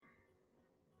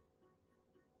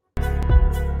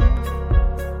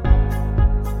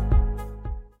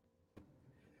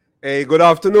Hey, good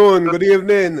afternoon, good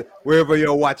evening, wherever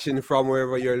you're watching from,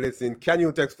 wherever you're listening.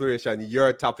 Canute Exploration,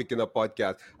 your topic in a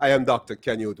podcast. I am Dr.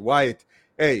 Canute White.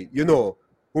 Hey,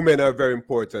 women are very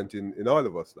important in all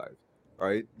of us' lives,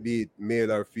 right? Be it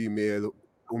male or female,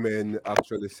 women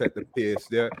actually set the pace.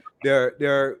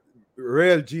 They're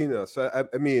real genius. I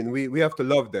mean, we have to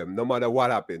love them no matter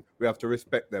what happens. We have to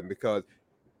respect them because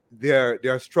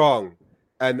they're strong.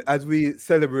 And as we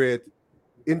celebrate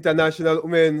International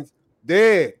Women's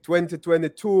Day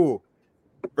 2022,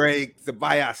 break the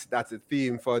bias. That's the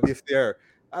theme for this year.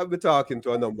 I'll be talking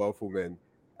to a number of women,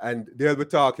 and they'll be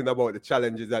talking about the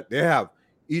challenges that they have.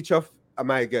 Each of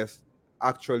my guests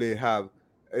actually have,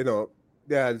 you know,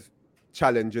 there's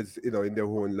challenges, in their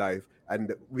own life,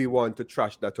 and we want to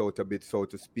trash that out a bit, so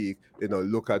to speak.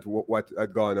 Look at what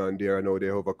had gone on there and how they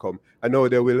overcome. I know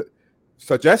they will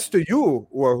suggest to you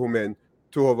who are women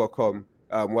to overcome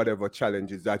whatever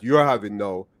challenges that you're having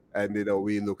now, and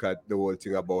we look at the whole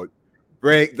thing about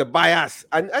break the bias.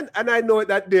 And I know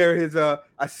that there is a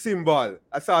symbol,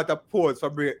 a sort of pose for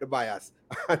break the bias.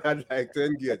 And I'd like to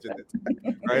engage in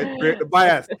it. Right? Break the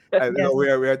bias. And Yes. we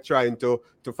are trying to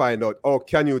find out how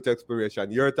Canute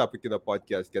Exploration, your topic in the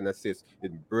podcast, can assist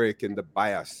in breaking the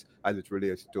bias as it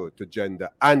relates to gender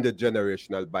and the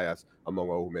generational bias among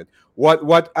our women.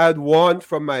 What I'd want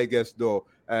from my guests though,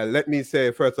 let me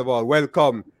say first of all,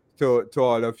 welcome to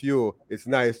all of you. It's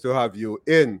nice to have you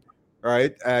in,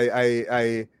 right?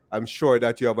 I'm sure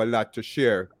that you have a lot to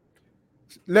share.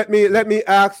 Let me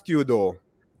ask you though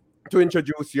to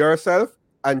introduce yourself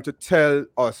and to tell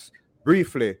us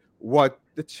briefly what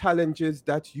the challenges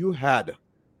that you had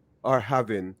are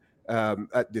having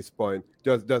at this point.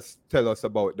 Just tell us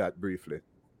about that briefly.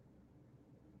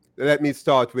 Let me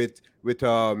start with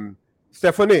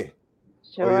Stephanie.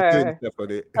 How you doing, Sure.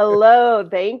 Stephanie? Hello.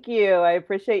 Thank you. I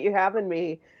appreciate you having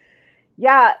me.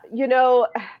 Yeah,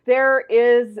 there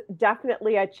is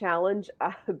definitely a challenge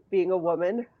being a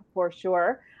woman for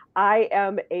sure. I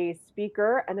am a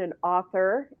speaker and an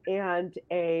author and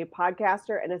a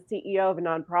podcaster and a CEO of a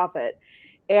nonprofit.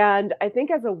 And I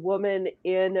think as a woman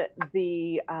in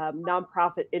the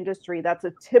nonprofit industry, that's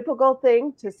a typical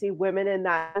thing to see women in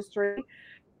that industry.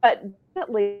 But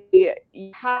definitely,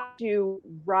 you have to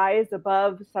rise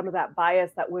above some of that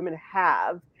bias that women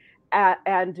have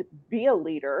and be a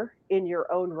leader in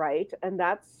your own right. And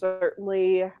that's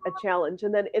certainly a challenge.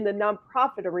 And then in the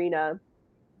nonprofit arena,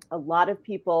 a lot of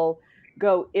people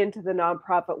go into the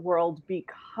nonprofit world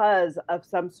because of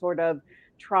some sort of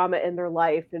trauma in their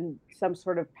life and some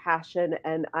sort of passion.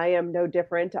 And I am no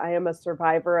different. I am a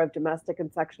survivor of domestic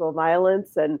and sexual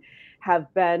violence and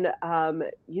have been,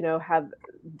 have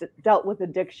dealt with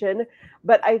addiction.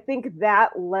 But I think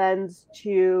that lends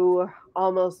to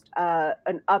almost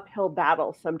an uphill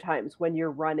battle sometimes when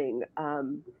you're running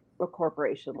a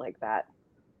corporation like that.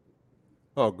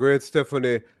 Oh, great,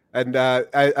 Stephanie. And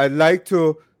I'd like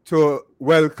to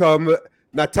welcome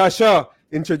Natasha.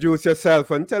 Introduce yourself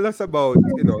and tell us about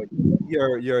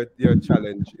your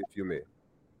challenge, if you may.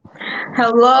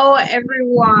 Hello,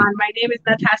 everyone. My name is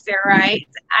Natasha Wright.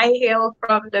 I hail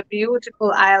from the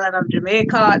beautiful island of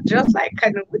Jamaica, just like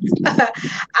Canute.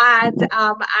 And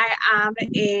I am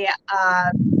a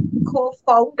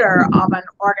co-founder of an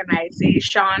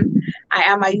organization. I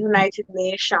am a United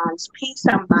Nations Peace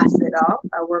Ambassador.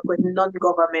 I work with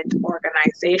non-government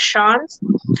organizations.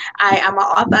 I am an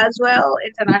author as well,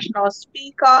 international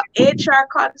speaker, HR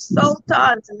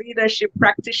consultant, leadership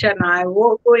practitioner. I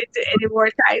won't go into any more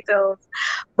titles,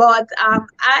 but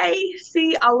I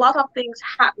see a lot of things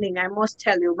happening. I must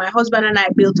tell you, my husband and I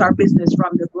built our business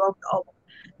from the ground up,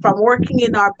 from working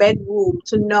in our bedroom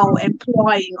to now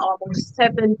employing almost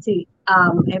 70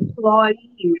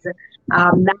 employees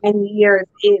 9 years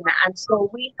in. And so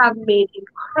we have made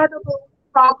incredible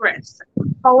progress.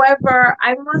 However,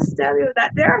 I must tell you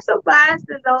that there are some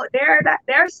biases out there that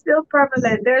they're still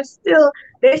prevalent. They still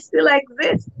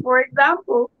exist. For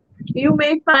example, you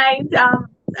may find,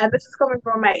 and this is coming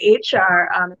from my HR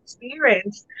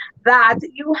experience, that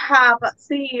you have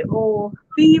CEO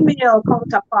female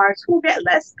counterparts who get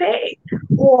less pay.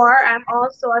 Or I'm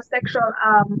also a sexual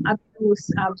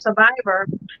abuse survivor,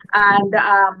 and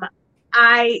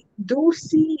I do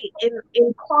see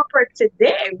in corporate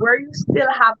today where you still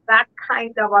have that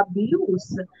kind of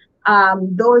abuse,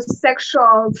 those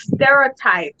sexual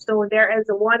stereotypes. So there is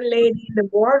one lady in the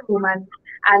boardroom,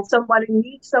 and somebody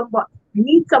needs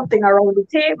something around the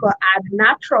table, and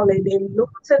naturally they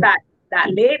look to that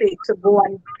lady to go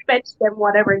and fetch them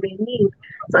whatever they need.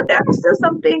 So there are still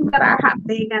some things that are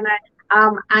happening,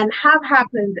 and have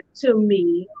happened to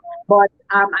me. But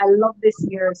I love this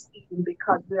year's theme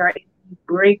because we are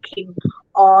breaking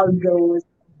all those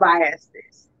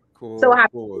biases. So Cool, happy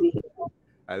to cool. be here.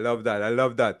 I love that. I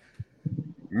love that.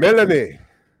 Melanie,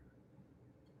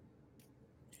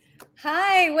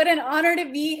 Hi, what an honor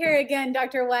to be here again,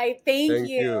 Dr. White. Thank thank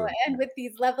you. you. And with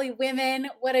these lovely women,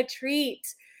 what a treat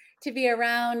to be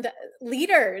around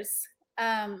leaders.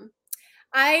 Um,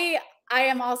 I I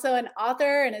am also an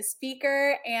author and a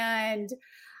speaker, and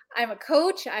I'm a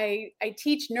coach. I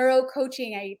teach neuro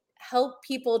coaching. I help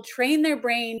people train their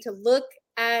brain to look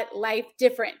at life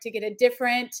different, to get a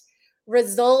different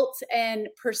result and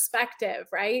perspective,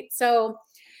 right? So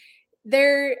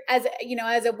there, as you know,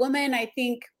 as a woman, I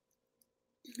think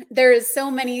there's so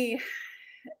many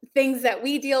things that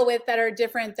we deal with that are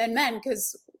different than men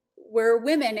because we're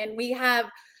women and we have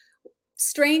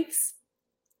strengths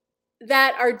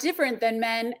that are different than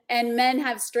men, and men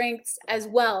have strengths as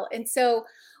well. And so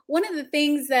one of the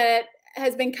things that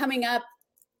has been coming up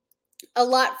a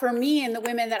lot for me and the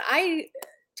women that I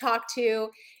talk to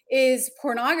is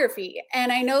pornography.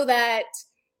 And I know that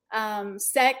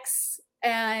sex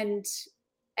and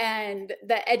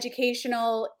the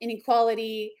educational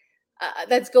inequality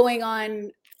that's going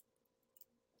on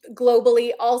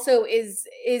globally also is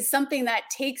something that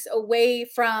takes away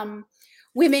from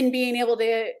women being able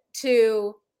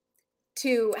to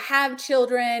have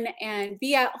children and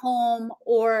be at home,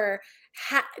 or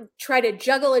try to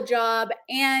juggle a job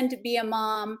and be a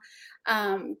mom,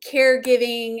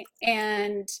 caregiving,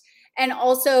 and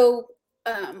also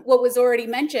what was already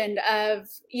mentioned of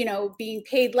being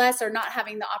paid less or not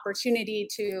having the opportunity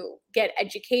to get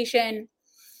education.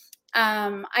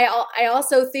 I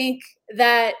also think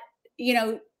that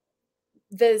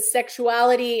the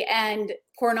sexuality and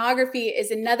pornography is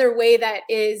another way that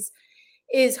is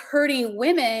hurting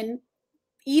women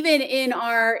even in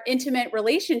our intimate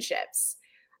relationships,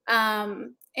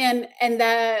 and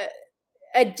the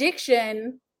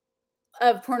addiction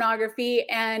of pornography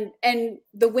and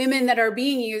the women that are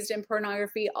being used in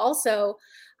pornography also,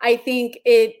 I think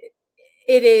it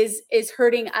is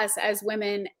hurting us as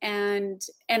women and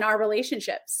our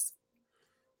relationships.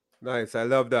 Nice. I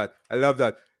love that. I love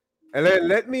that. Ellen,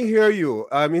 let me hear you.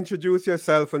 Introduce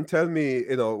yourself and tell me,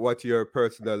 what your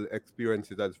personal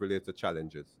experiences as related to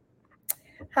challenges.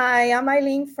 Hi, I'm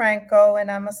Eileen Franco, and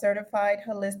I'm a certified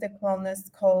holistic wellness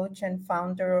coach and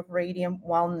founder of Radiant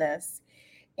Wellness.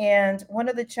 And one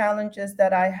of the challenges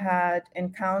that I had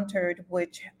encountered,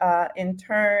 which in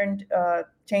turn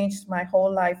changed my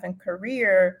whole life and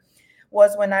career,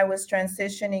 was when I was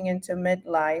transitioning into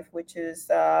midlife, which is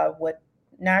what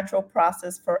natural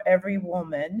process for every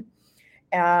woman.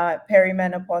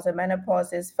 Perimenopause and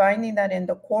menopause is finding that in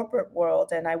the corporate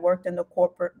world, and I worked in the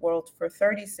corporate world for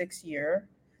 36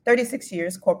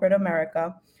 years, corporate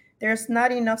America, there's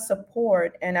not enough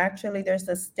support. And actually, there's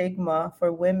a stigma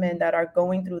for women that are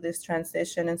going through this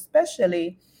transition,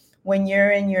 especially when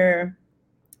you're in your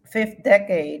fifth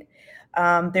decade.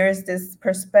 There's this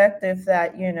perspective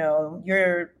that you're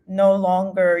no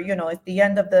longer, it's the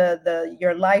end of the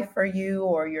your life for you,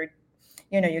 or you're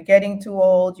getting too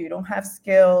old, you don't have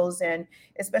skills. And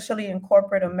especially in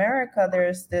corporate America,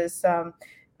 there's this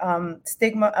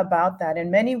stigma about that. And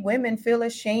many women feel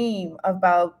ashamed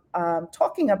about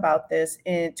talking about this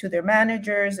to their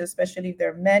managers, especially if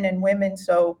they're men and women.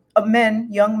 So men,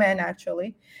 young men,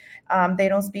 actually, they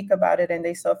don't speak about it and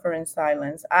they suffer in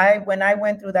silence. When I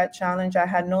went through that challenge, I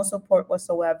had no support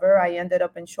whatsoever. I ended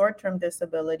up in short-term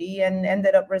disability and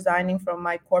ended up resigning from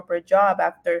my corporate job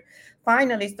after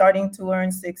finally starting to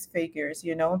earn six figures.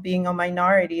 Being a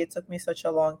minority, it took me such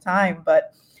a long time.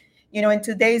 But, in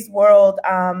today's world,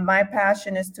 my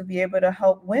passion is to be able to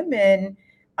help women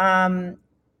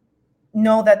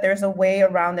know that there's a way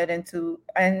around it and to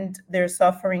end their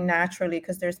suffering naturally,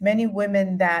 because there's many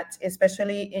women that,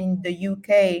 especially in the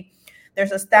UK,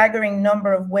 there's a staggering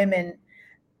number of women,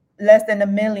 less than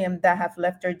 1 million, that have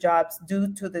left their jobs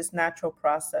due to this natural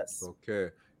process.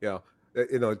 Okay. Yeah.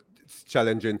 It's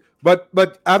challenging. But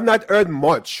I've not heard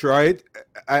much, right?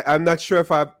 I'm not sure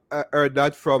if I've heard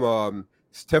that from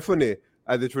Stephanie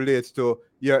as it relates to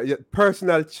your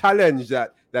personal challenge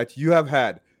that you have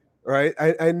had. Right.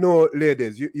 I know,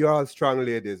 ladies, you're all strong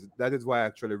ladies. That is why I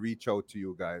actually reach out to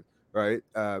you guys, right?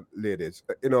 Ladies.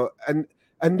 And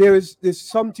there's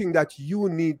something that you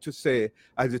need to say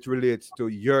as it relates to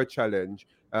your challenge,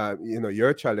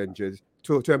 your challenges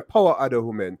to empower other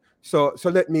women. So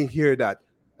let me hear that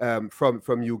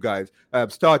from you guys,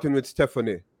 starting with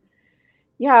Stephanie.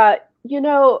 Yeah,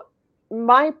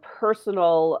 my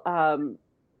personal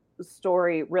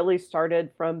story really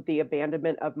started from the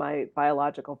abandonment of my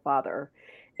biological father.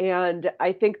 And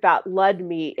I think that led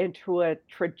me into a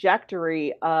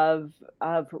trajectory of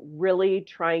really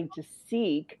trying to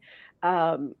seek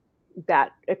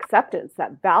that acceptance,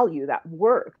 that value, that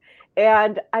worth.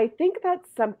 And I think that's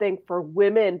something for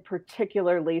women,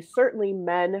 particularly. Certainly,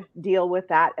 men deal with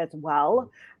that as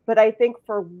well. But I think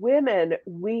for women,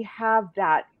 we have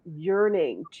that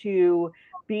yearning to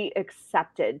be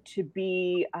accepted, to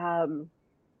be loved,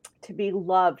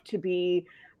 to be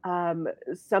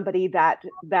somebody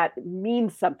that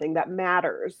means something, that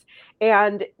matters.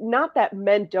 And not that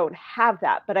men don't have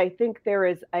that, but I think there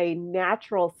is a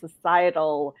natural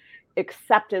societal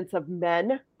acceptance of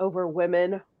men over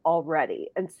women already.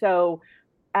 And so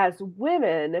as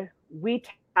women, we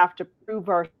have to prove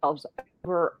ourselves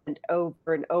over and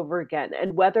over and over again.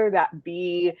 And whether that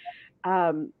be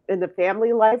in the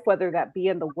family life, whether that be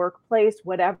in the workplace,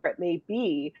 whatever it may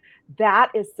be, that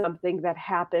is something that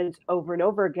happens over and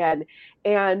over again.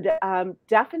 And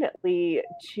definitely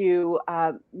to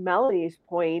Melanie's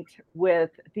point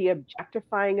with the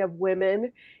objectifying of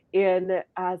women in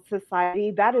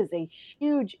society, that is a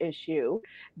huge issue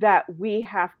that we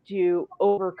have to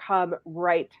overcome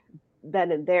right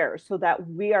then and there, so that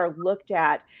we are looked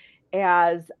at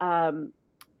as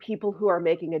people who are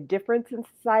making a difference in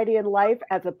society and life,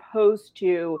 as opposed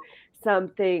to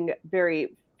something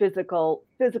very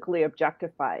physically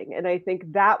objectifying. And I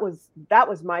think that was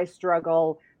my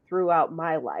struggle throughout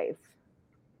my life.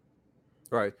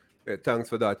 Right. Thanks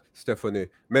for that, Stephanie.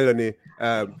 Melanie,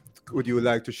 would you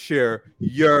like to share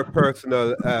your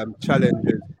personal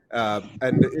challenges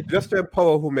and just to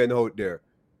empower women out there?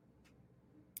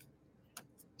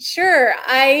 Sure.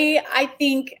 I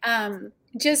think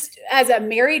just as a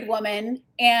married woman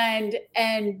and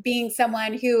being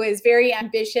someone who is very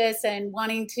ambitious and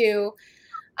wanting to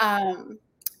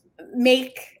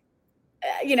make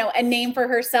a name for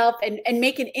herself and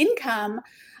make an income,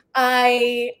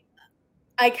 I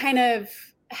kind of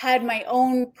had my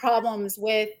own problems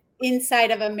with inside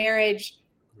of a marriage,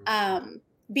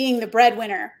 being the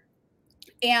breadwinner.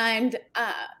 And,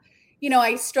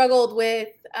 I struggled with,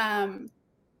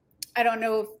 I don't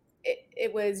know if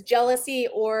it was jealousy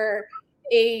or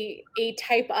a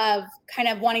type of kind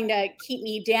of wanting to keep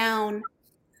me down.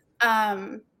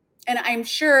 And I'm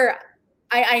sure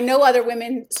I know other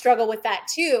women struggle with that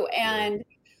too. And,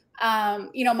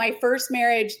 my first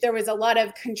marriage, there was a lot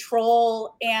of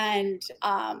control and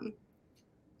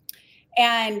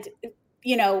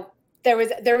there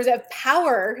was a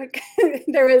power,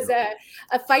 there was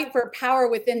a fight for power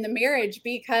within the marriage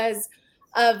because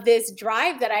of this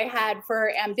drive that I had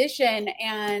for ambition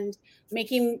and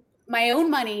making my own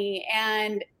money,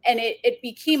 and it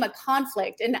became a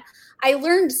conflict. And I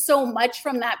learned so much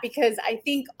from that, because I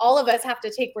think all of us have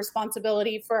to take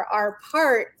responsibility for our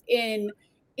part in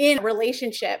a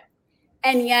relationship.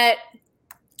 And yet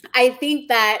I think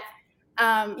that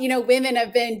women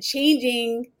have been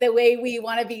changing the way we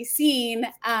want to be seen,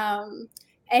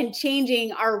 and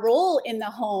changing our role in the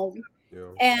home.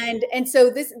 Yeah. And so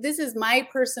this is my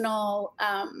personal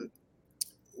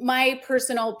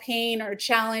pain or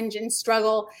challenge and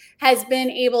struggle has been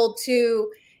able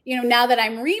to, now that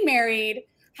I'm remarried,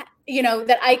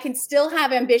 that I can still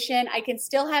have ambition, I can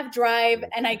still have drive,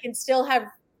 and I can still have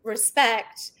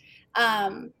respect.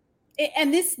 And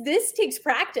this takes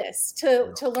practice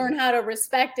to learn how to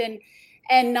respect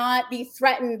and not be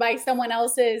threatened by someone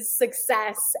else's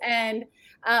success. And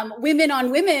women on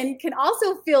women can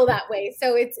also feel that way.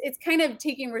 So it's kind of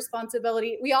taking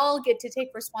responsibility. We all get to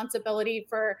take responsibility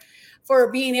for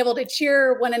being able to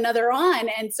cheer one another on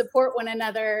and support one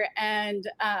another. And,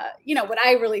 what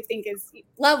I really think is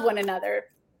love one another.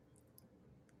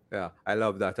 Yeah, I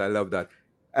love that. I love that.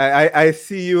 I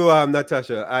see you,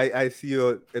 Natasha. I see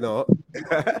you,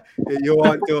 you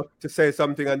want to say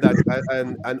something on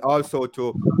that, and also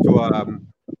to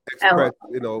express,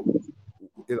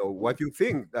 what you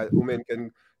think that women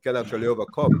can actually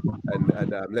overcome,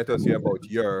 and let us hear about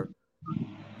your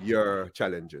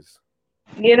challenges.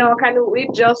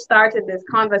 We've just started this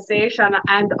conversation,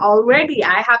 and already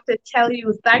I have to tell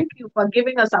you, thank you for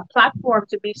giving us a platform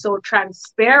to be so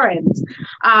transparent.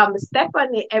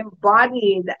 Stephanie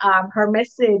embodied her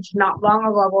message not long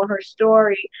ago about her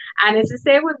story, and it's the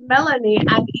same with Melanie, and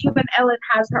even Ellen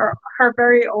has her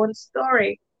very own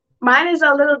story. Mine is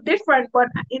a little different, but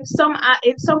in some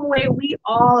way, we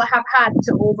all have had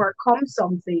to overcome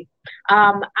something.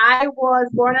 I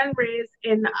was born and raised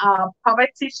in a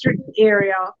poverty-stricken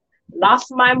area,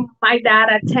 lost my dad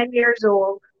at 10 years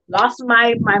old, lost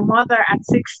my mother at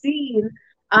 16.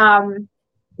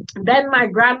 Then my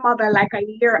grandmother, like a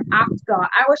year after.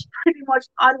 I was pretty much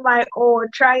on my own,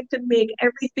 trying to make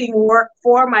everything work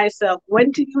for myself.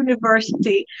 Went to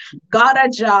university, got a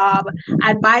job,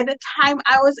 and by the time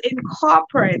I was in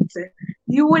corporate,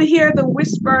 you would hear the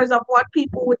whispers of what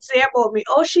people would say about me.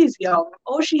 Oh, she's young.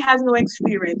 Oh, she has no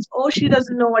experience. Oh, she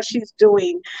doesn't know what she's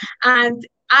doing. And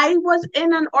I was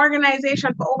in an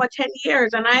organization for over 10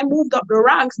 years and I moved up the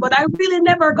ranks, but I really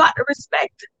never got the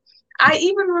respect. I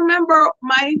even remember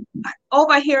my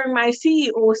overhearing my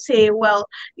CEO say, well,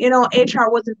 HR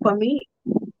wasn't for me.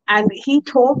 And he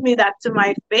told me that to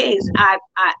my face at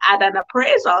an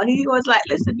appraisal. He was like,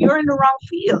 listen, you're in the wrong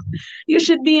field. You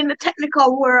should be in the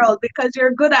technical world because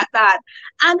you're good at that.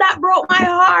 And that broke my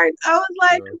heart. I was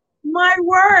like, my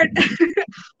word,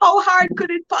 how hard could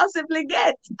it possibly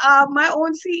get? My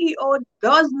own CEO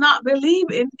does not believe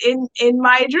in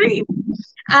my dream.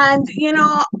 And,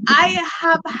 I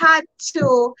have had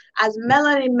to, as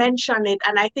Melanie mentioned it,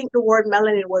 and I think the word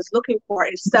Melanie was looking for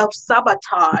is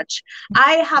self-sabotage.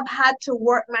 I have had to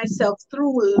work myself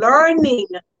through learning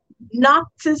not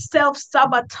to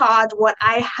self-sabotage what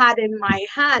I had in my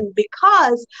hand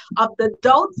because of the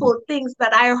doubtful things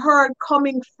that I heard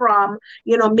coming from,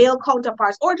 male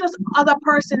counterparts or just other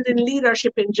persons in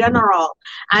leadership in general.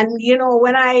 And,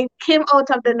 when I came out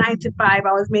of the 9 to 5,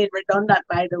 I was made redundant,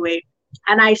 by the way,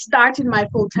 and I started my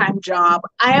full-time job.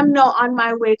 I am now on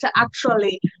my way to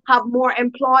actually have more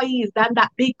employees than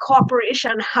that big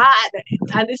corporation had.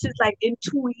 And this is like in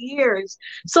 2 years.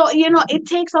 So, it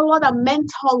takes a lot of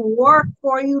mental work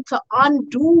for you to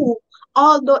undo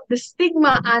all the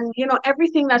stigma and,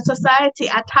 everything that society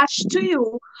attached to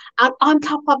you. And on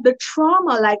top of the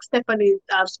trauma, like Stephanie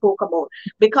spoke about,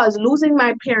 because losing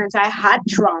my parents, I had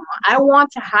trauma. I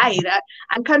want to hide.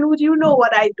 And Kanud, you know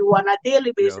what I do on a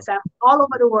daily basis. I'm all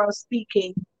over the world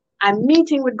speaking. I'm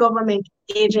meeting with government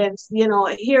agents,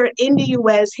 here in the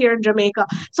US, here in Jamaica.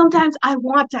 Sometimes I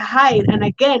want to hide. And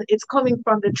again, it's coming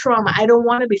from the trauma. I don't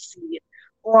want to be seen.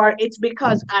 Or it's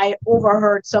because I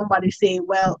overheard somebody say,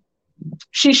 well,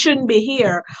 she shouldn't be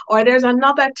here. Or there's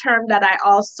another term that I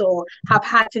also have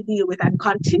had to deal with, and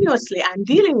continuously I'm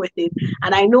dealing with it.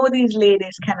 And I know these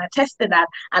ladies can attest to that.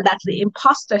 And that's the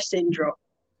imposter syndrome.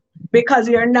 Because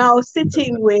you're now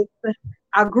sitting with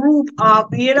a group of,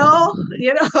 doctors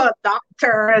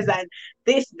and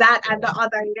this, that, and the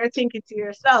other. And you're thinking to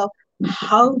yourself,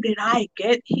 how did I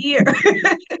get here?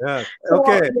 Yeah.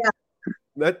 Okay. So,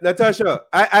 yeah. Natasha,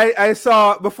 I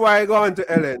saw, before I go on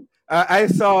to Ellen, I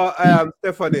saw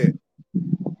Stephanie.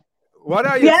 What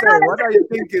are you saying? What are you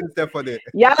thinking, Stephanie?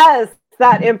 Yes,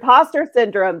 that imposter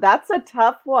syndrome. That's a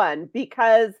tough one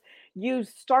because you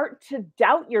start to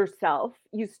doubt yourself.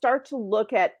 You start to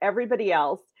look at everybody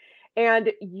else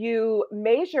and you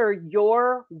measure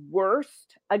your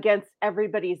worst against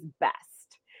everybody's best.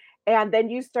 And then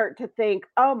you start to think,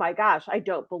 oh my gosh, I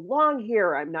don't belong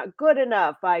here. I'm not good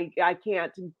enough. I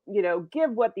can't,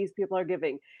 give what these people are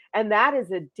giving. And that's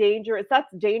dangerous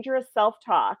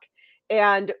self-talk.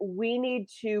 And we need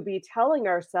to be telling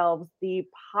ourselves the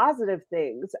positive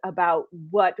things about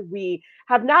what we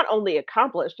have not only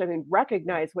accomplished,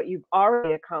 recognize what you've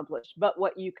already accomplished, but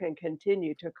what you can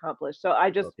continue to accomplish. So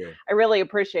I really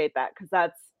appreciate that because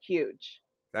that's huge.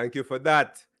 Thank you for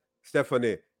that,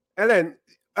 Stephanie. Ellen,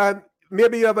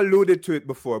 maybe you have alluded to it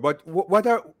before, but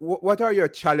what are your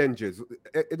challenges?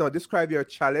 Describe your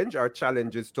challenge or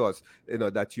challenges to us,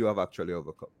 that you have actually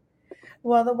overcome.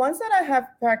 Well, the ones that I have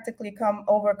practically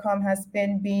overcome has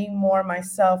been being more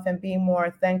myself and being more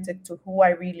authentic to who I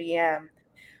really am.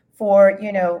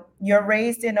 You're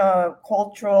raised in a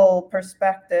cultural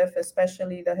perspective,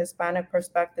 especially the Hispanic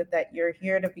perspective, that you're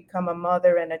here to become a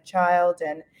mother and a child.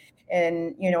 And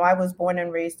I was born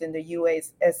and raised in the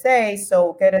USA,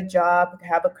 so get a job,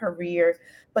 have a career.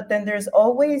 But then there's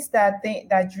always that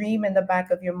dream in the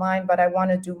back of your mind, but I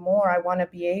want to do more. I want to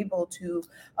be able to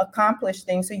accomplish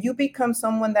things. So you become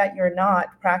someone that you're not,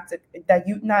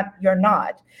 you're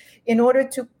not, in order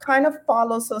to kind of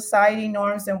follow society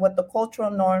norms and what the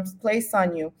cultural norms place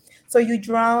on you. So you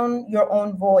drown your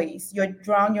own voice, you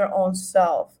drown your own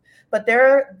self. But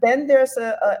there's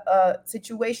a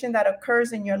situation that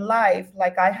occurs in your life,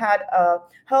 like I had a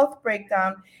health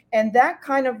breakdown, and that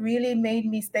kind of really made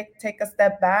me take a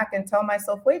step back and tell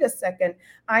myself, wait a second,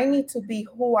 I need to be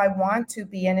who I want to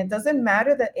be. And it doesn't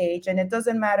matter the age, and it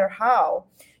doesn't matter how.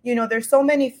 There's so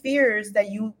many fears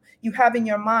that you have in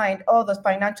your mind. Oh, the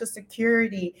financial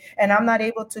security, and I'm not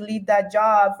able to leave that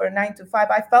job for 9 to 5.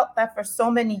 I felt that for so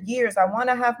many years. I want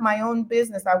to have my own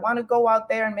business. I want to go out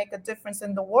there and make a difference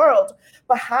in the world.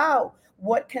 But how?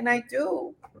 What can I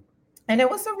do? And it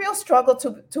was a real struggle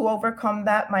to overcome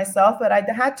that myself, but I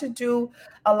had to do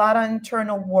a lot of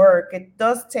internal work. It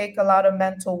does take a lot of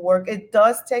mental work. It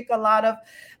does take a lot of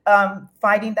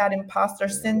fighting that imposter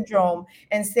syndrome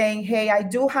and saying, hey, I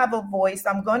do have a voice.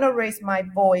 I'm going to raise my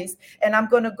voice, and I'm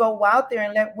going to go out there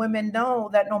and let women know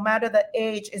that no matter the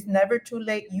age, it's never too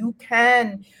late. You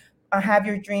can have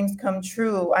your dreams come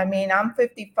true. I mean, I'm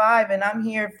 55 and I'm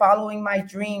here following my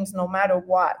dreams no matter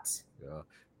what. Yeah.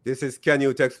 This is Can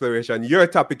Youth Exploration, your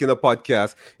topic in the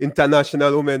podcast,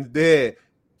 International Women's Day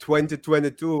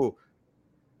 2022.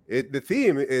 The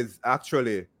theme is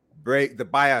actually break the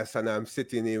bias, and I'm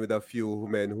sitting here with a few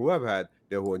women who have had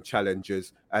their own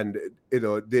challenges, and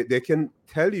they can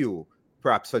tell you,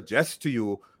 perhaps suggest to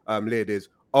you, ladies,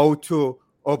 how to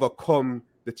overcome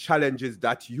the challenges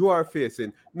that you are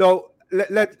facing. Now,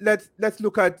 let's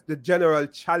look at the general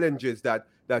challenges that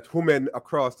women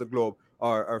across the globe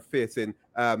are facing.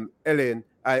 Ellen,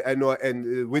 I know,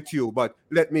 and with you, but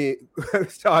let me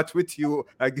start with you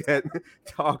again.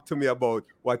 Talk to me about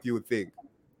what you think.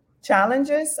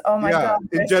 Challenges? Oh my God!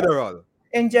 In general.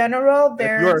 In general,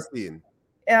 there's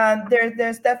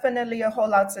there's definitely a whole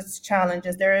lot of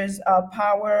challenges. There is a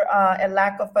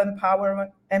lack of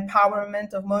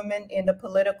empowerment of women in the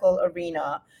political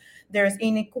arena. There's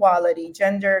inequality,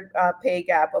 gender pay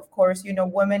gap. Of course,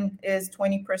 women is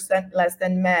 20% less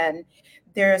than men.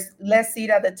 There's less seat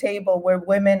at the table where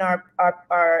women are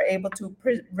able to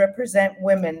represent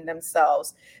women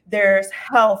themselves. There's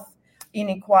health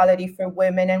inequality for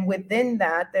women, and within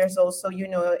that, there's also,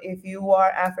 if you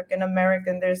are African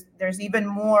American, there's even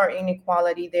more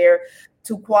inequality there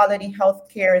to quality health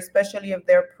care, especially if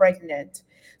they're pregnant.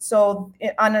 So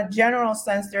on a general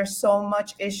sense, there's so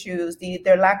much issues,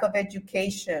 their lack of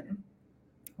education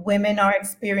women are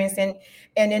experiencing,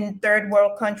 and in third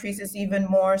world countries is even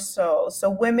more so. So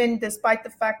women, despite the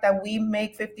fact that we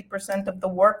make 50% of the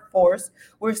workforce,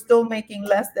 we're still making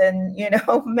less than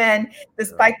men,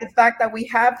 despite the fact that we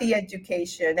have the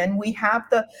education and we have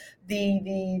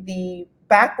the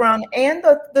background and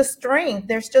the strength.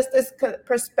 There's just this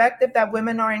perspective that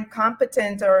women are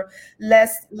incompetent or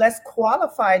less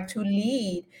qualified to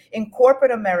lead in corporate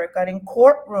America, in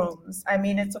courtrooms. I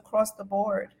mean, it's across the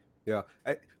board. Yeah,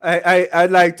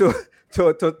 I'd like to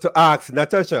ask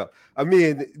Natasha. I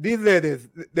mean, these ladies,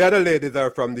 the other ladies are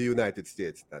from the United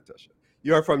States. Natasha,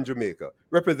 you're from Jamaica,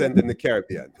 representing the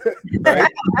Caribbean,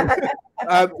 right?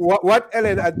 What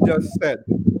Ellen had just said.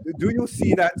 Do you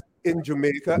see that in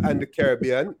Jamaica and the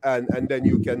Caribbean, and then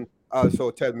you can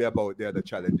also tell me about the other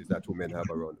challenges that women have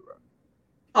around the world?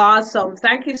 Awesome.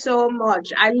 Thank you so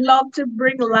much. I love to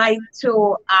bring light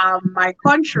to my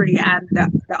country and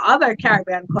the other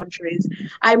Caribbean countries.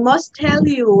 I must tell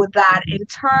you that in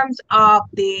terms of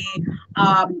the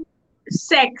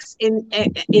sex in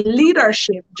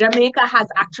leadership, Jamaica has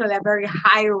actually a very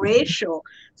high ratio.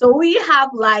 So we have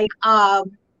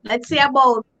let's say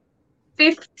about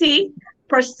 50%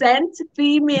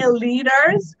 female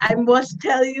leaders, I must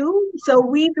tell you. So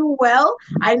we do well.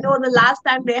 I know the last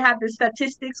time they had the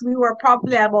statistics, we were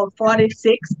probably about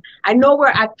 46. I know we're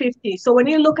at 50. So when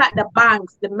you look at the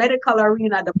banks, the medical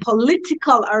arena, the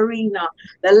political arena,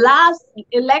 the last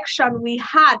election we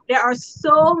had, there are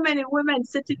so many women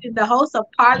sitting in the House of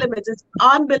Parliament. It's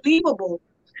unbelievable.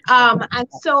 And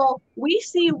so we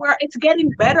see where it's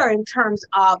getting better in terms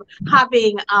of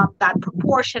having that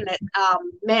proportionate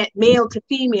male to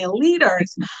female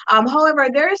leaders. However,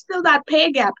 there is still that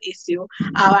pay gap issue.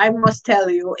 I must tell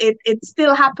you, it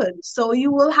still happens. So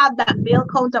you will have that male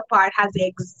counterpart has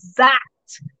the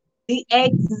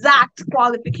exact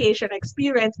qualification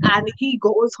experience, and he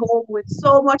goes home with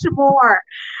so much more.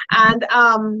 And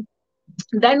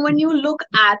then when you look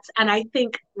at, and I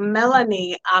think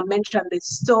Melanie mentioned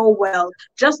this so well,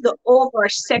 just the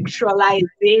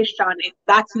over-sexualization, if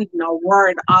that's even a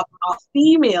word, of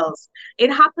females.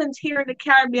 It happens here in the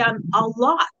Caribbean a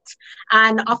lot.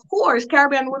 And of course,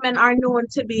 Caribbean women are known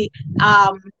to be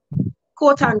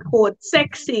quote unquote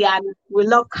sexy, and we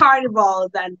love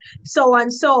carnivals and so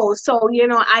and so. So,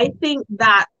 I think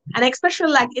that, and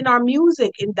especially like in our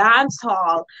music, in dance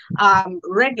hall,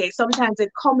 reggae, sometimes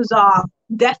it comes off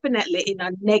definitely in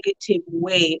a negative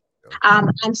way.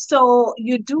 And so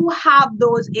you do have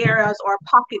those areas or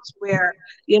pockets where,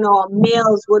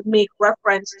 males would make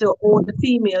reference to, oh, the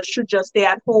females should just stay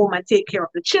at home and take care of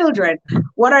the children.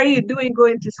 What are you doing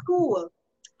going to school?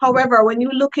 However, when you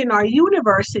look in our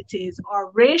universities,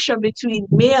 our ratio between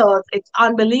males, it's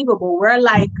unbelievable. We're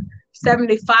like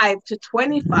 75 to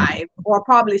 25 or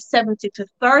probably 70 to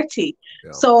 30.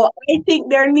 Yeah. So I think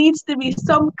there needs to be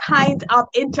some kind of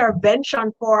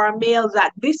intervention for our males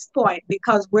at this point,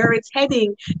 because where it's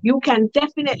heading, you can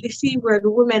definitely see where the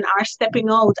women are stepping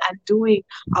out and doing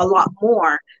a lot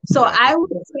more. So Yeah. I would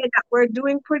say that we're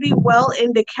doing pretty well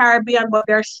in the Caribbean, but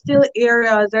there's still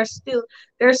areas, there's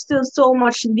still so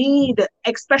much need,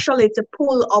 especially to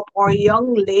pull up our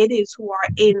young ladies who are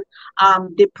in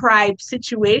deprived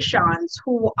situations,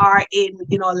 who are in,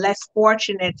 less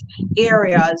fortunate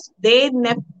areas. They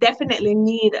definitely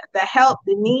need the help,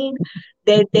 they need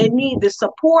the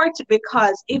support,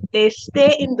 because if they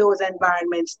stay in those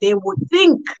environments, they would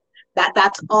think that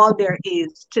that's all there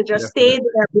is, to just stay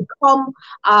Definitely. there, become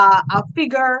a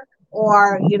figure,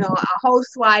 or a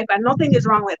housewife, and nothing is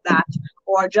wrong with that,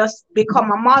 or just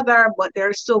become a mother, but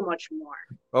there's so much more.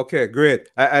 Okay, great.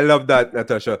 I love that,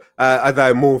 Natasha. As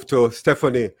I move to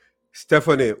Stephanie,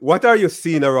 what are you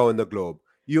seeing around the globe?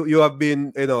 You have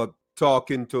been,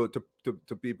 talking to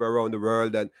people around the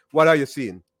world, and what are you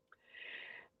seeing?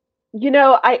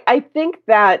 I think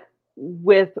that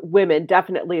with women,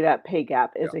 definitely that pay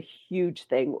gap is Yeah. a huge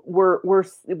thing.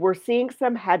 We're seeing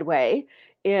some headway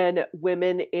in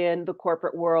women in the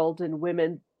corporate world and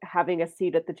women having a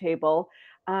seat at the table.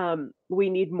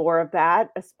 We need more of that,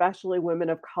 especially women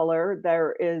of color.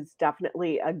 There is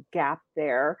definitely a gap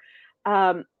there.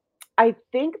 Um, I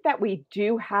think that we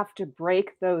do have to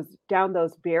break those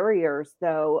barriers,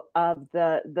 though, of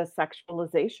the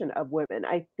sexualization of women.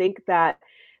 I think that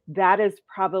that is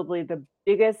probably the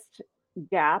biggest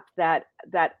gap that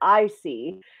I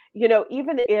see.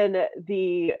 Even in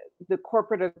the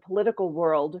corporate and political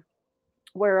world,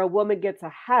 where a woman gets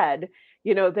ahead,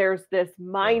 there's this Yeah.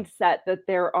 mindset that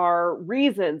there are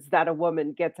reasons that a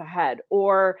woman gets ahead,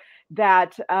 or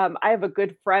that I have a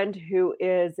good friend who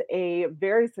is a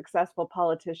very successful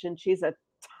politician. She's a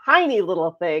tiny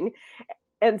little thing,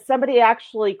 and somebody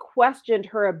actually questioned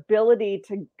her ability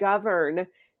to govern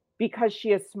because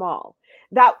she is small.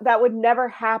 That would never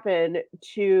happen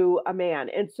to a man.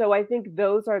 And so I think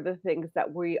those are the things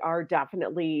that we are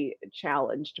definitely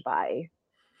challenged by.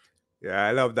 Yeah,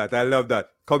 I love that. I love that.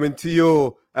 Coming to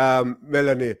you,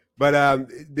 Melanie. But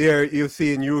there you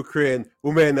see in Ukraine,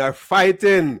 women are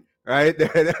fighting, right?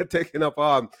 They're taking up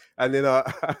arms, and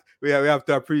we have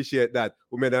to appreciate that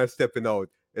women are stepping out.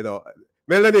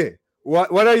 Melanie,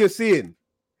 what are you seeing?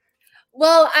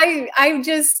 Well, I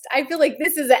feel like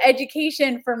this is an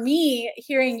education for me,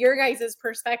 hearing your guys'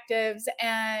 perspectives.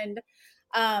 And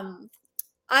I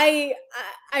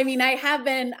mean,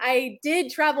 I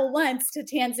did travel once to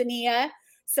Tanzania,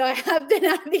 so I have been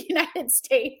out of the United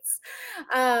States.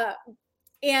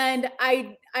 And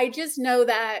I just know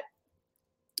that,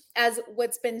 as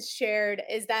what's been shared,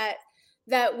 is that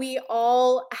we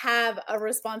all have a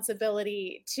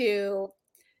responsibility to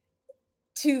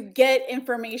get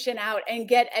information out and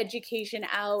get education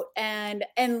out, and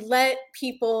let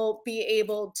people be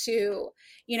able to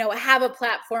have a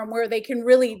platform where they can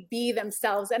really be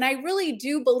themselves. And I really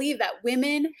do believe that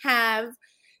women have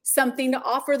something to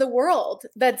offer the world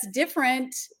that's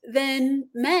different than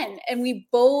men, and we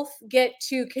both get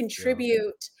to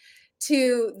contribute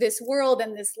to this world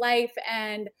and this life.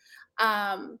 And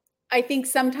I think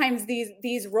sometimes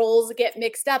these roles get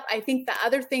mixed up. I think the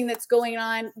other thing that's going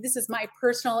on, this is my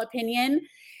personal opinion,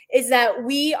 is that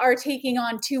we are taking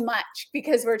on too much,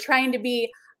 because we're trying to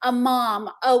be a mom,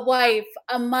 a wife,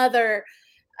 a mother,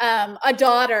 a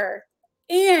daughter,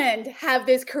 and have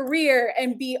this career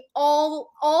and be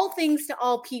all things to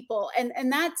all people.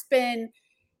 And that's been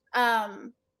I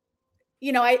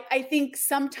think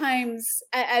sometimes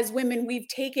as women, we've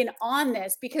taken on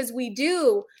this because we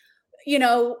do,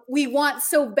 we want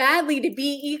so badly to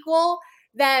be equal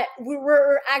that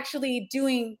we're actually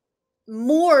doing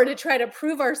more to try to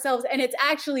prove ourselves, and it's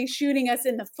actually shooting us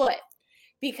in the foot.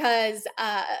 Because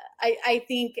I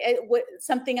think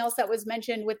something else that was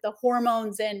mentioned with the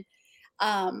hormones and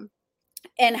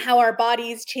how our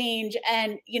bodies change,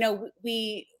 and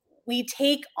we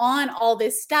take on all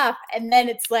this stuff, and then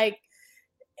it's like,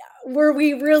 were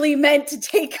we really meant to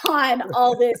take on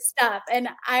all this stuff? And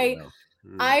I've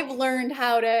learned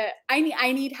how to,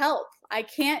 I need help. I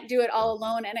can't do it all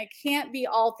alone, and I can't be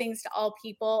all things to all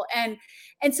people. And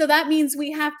so that means we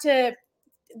have to,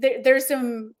 there's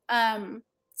some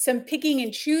picking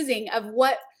and choosing of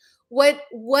what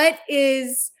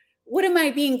am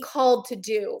I being called to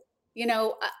do?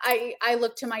 I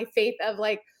look to my faith of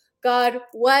like, God,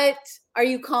 what are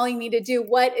you calling me to do?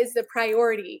 What is the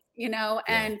priority?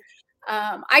 And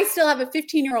I still have a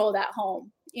 15-year-old at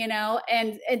home,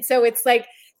 and so it's like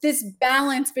this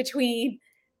balance between,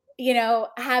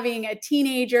 having a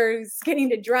teenager who's getting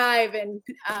to drive, and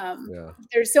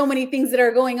there's so many things that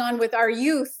are going on with our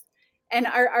youth, and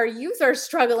our youth are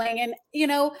struggling. And,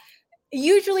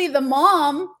 usually the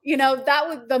mom,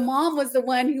 the mom was the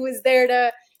one who was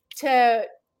there to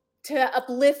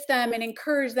uplift them and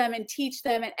encourage them and teach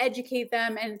them and educate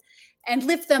them and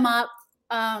lift them up.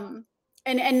 And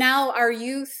now our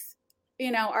youth,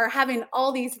 are having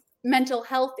all these mental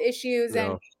health issues,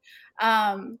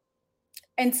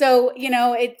 and so,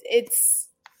 it's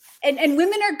and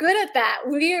women are good at that.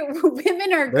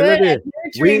 Women are good at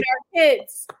nurturing our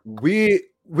kids.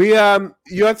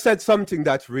 You have said something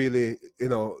that's really,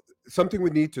 something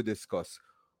we need to discuss.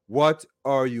 What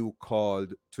are you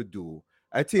called to do?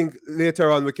 I think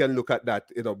later on we can look at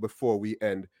that, before we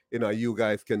end. You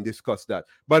guys can discuss that.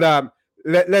 But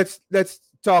let's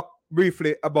talk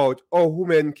briefly about how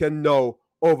women can now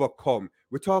overcome.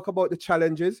 We talk about the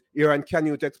challenges here on Can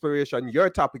Youth Exploration, your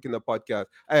topic in the podcast.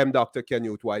 I am Dr. Ken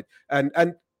Youth White.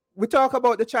 And we talk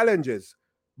about the challenges,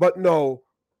 but now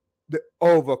the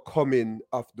overcoming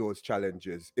of those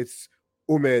challenges. It's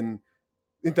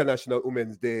International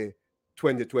Women's Day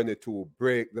 2022,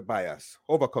 Break the Bias,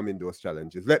 overcoming those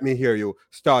challenges. Let me hear you,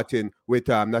 starting with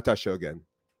Natasha again.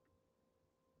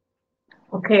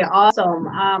 Okay, awesome.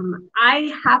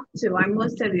 I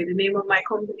must tell you, the name of my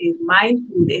company is Mind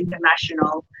Food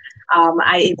International.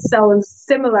 It sounds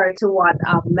similar to what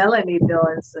Melanie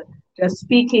does, just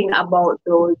speaking about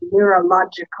those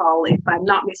neurological, if I'm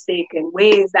not mistaken,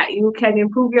 ways that you can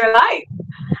improve your life.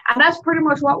 And that's pretty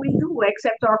much what we do,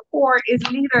 except our core is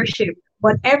leadership.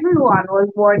 But everyone was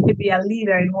born to be a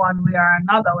leader in one way or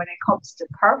another when it comes to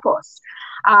purpose.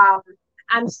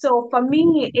 And so for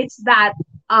me, it's that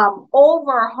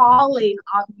overhauling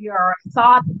of your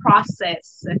thought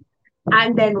process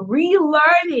and then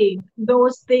relearning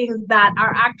those things that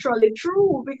are actually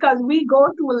true, because we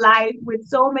go through life with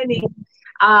so many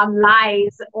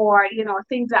lies or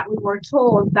things that we were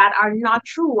told that are not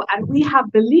true, and we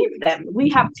have believed them. We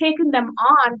have taken them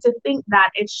on to think that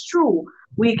it's true.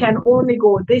 We can only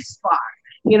go this far.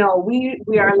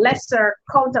 We are lesser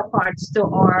counterparts to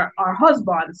our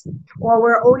husbands, or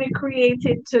we're only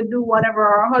created to do whatever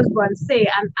our husbands say.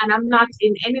 And I'm not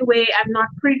in any way, I'm not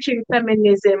preaching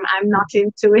feminism. I'm not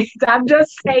into it. I'm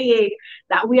just saying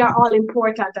that we are all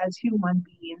important as human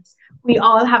beings. We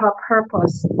all have a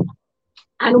purpose.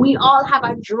 And we all have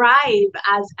a drive,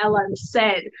 as Ellen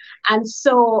said. And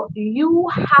so you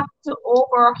have to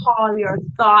overhaul your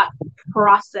thought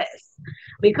process.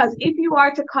 Because if you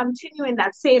are to continue in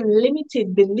that same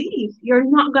limited belief, you're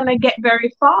not going to get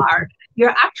very far.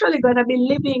 You're actually going to be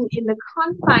living in the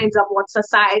confines of what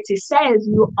society says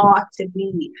you ought to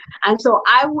be. And so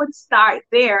I would start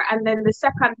there. And then the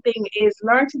second thing is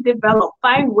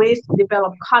find ways to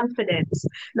develop confidence.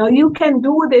 Now, you can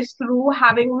do this through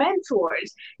having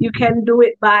mentors. You can do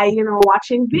it by,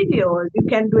 watching videos. You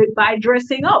can do it by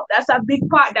dressing up. That's a big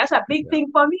part. That's a big thing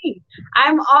for me.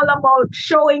 I'm all about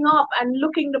showing up and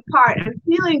looking the part and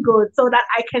feeling good so that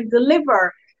I can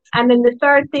deliver. And then the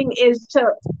third thing is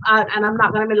and I'm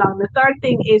not going to be long, the third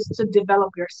thing is to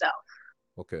develop yourself.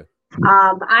 Okay.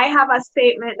 I have a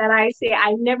statement that I say,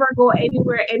 I never go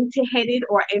anywhere empty-headed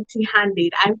or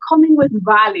empty-handed. I'm coming with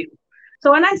value.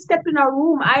 So when I step in a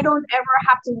room, I don't ever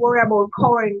have to worry about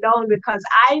cowering down, because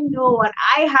I know what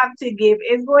I have to give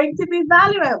is going to be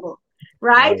valuable.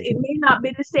 Right? It may not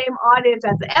be the same audience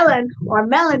as Ellen or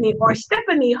Melanie or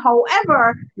Stephanie.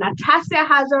 However, Natasha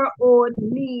has her own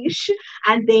niche,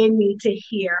 and they need to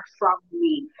hear from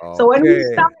me. Okay. So when we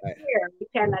start here, we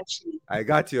can achieve. I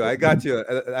got you.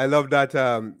 I love that,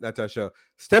 Natasha.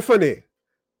 Stephanie,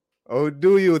 how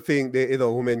do you think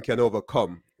women can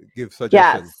overcome? Give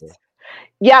suggestions.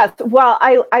 Yes. Well,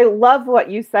 I love what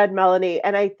you said, Melanie.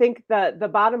 And I think the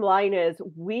bottom line is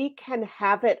we can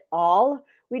have it all.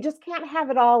 We just can't have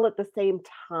it all at the same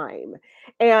time.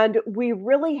 And we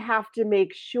really have to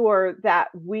make sure that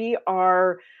we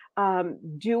are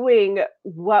doing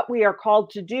what we are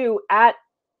called to do at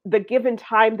the given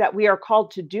time that we are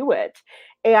called to do it.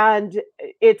 And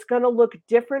it's going to look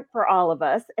different for all of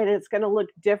us, and it's going to look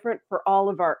different for all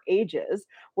of our ages.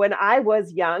 When I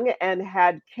was young and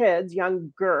had kids,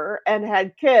 younger and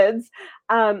had kids,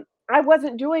 I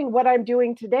wasn't doing what I'm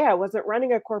doing today. I wasn't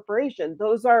running a corporation.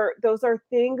 Those are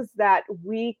things that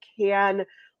we can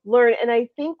learn. And I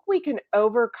think we can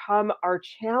overcome our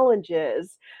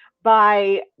challenges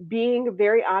by being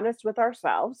very honest with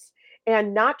ourselves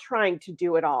and not trying to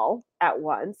do it all at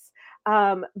once,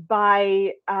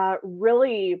 by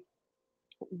really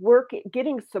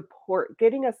getting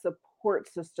a support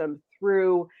system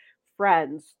through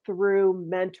friends, through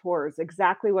mentors.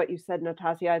 Exactly what you said,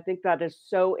 Natasha. I think that is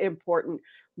so important.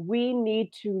 We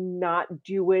need to not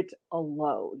do it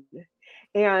alone.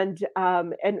 And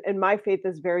my faith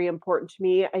is very important to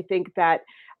me. I think that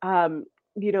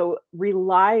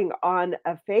relying on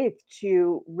a faith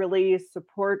to really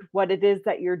support what it is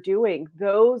that you're doing,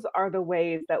 those are the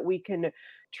ways that we can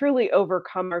truly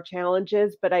overcome our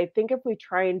challenges. But I think if we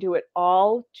try and do it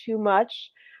all too much,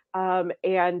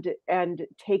 and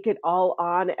take it all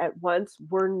on at once,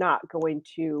 we're not going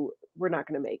to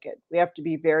make it. We have to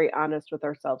be very honest with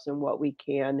ourselves and what we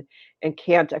can and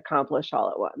can't accomplish all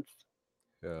at once.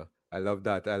 Yeah, I love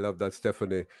that. I love that,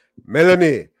 Stephanie.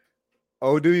 Melanie,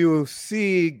 how do you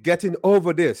see getting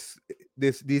over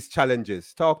these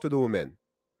challenges? Talk to the women.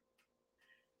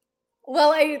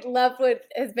 Well, I love what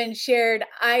has been shared.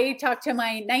 I talked to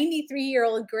my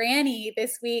 93-year-old granny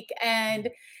this week, and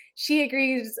she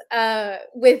agrees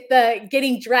with the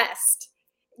getting dressed.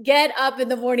 Get up in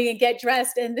the morning and get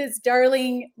dressed. And this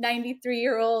darling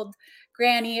 93-year-old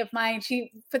granny of mine,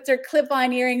 she puts her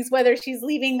clip-on earrings whether she's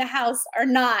leaving the house or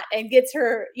not, and gets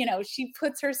her, she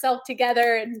puts herself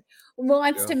together and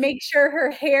wants to make sure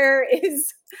her hair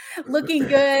is looking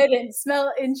good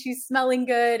and she's smelling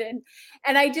good.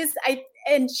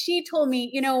 And she told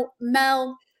me,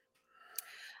 Mel,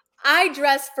 I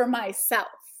dress for myself,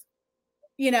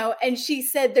 and she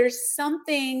said there's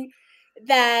something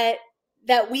that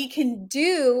we can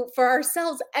do for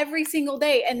ourselves every single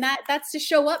day, and that's to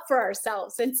show up for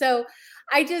ourselves. And so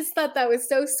I just thought that was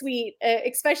so sweet,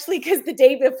 especially because the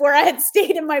day before I had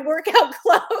stayed in my workout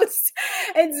clothes.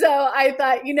 And so I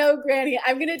thought, Granny,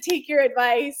 I'm going to take your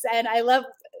advice. And I love,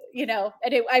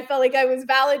 I felt like I was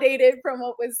validated from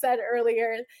what was said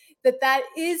earlier, that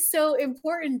is so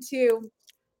important to,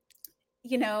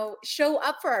 show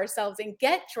up for ourselves and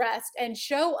get dressed and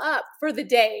show up for the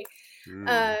day.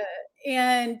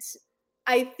 And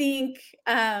I think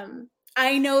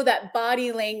I know that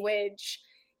body language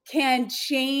can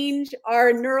change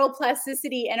our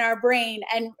neuroplasticity in our brain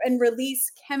and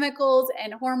release chemicals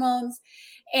and hormones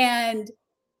and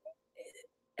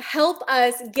help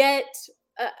us get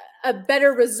a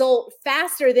better result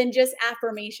faster than just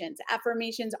affirmations.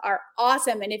 Affirmations are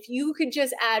awesome. And if you could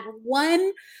just add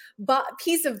one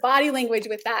piece of body language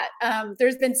with that,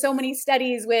 there's been so many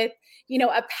studies with,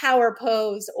 a power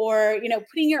pose or,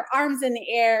 putting your arms in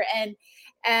the air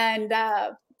and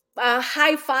a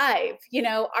high five.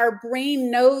 Our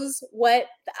brain knows what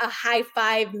a high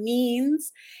five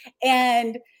means.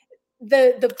 And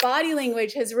the body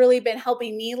language has really been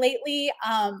helping me lately.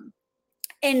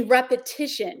 And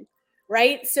repetition,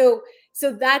 right? So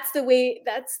that's the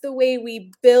way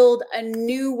we build a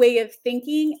new way of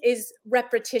thinking, is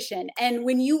repetition. And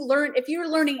when if you're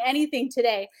learning anything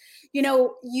today,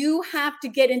 you have to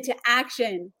get into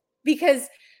action, because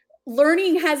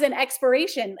learning has an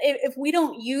expiration. If we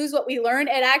don't use what we learn,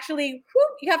 it actually,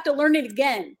 you have to learn it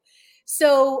again.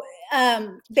 So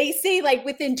they say, like,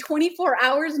 within 24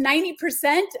 hours,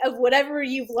 90% of whatever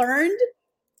you've learned,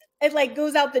 it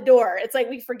goes out the door. It's like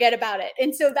we forget about it.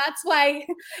 And so that's why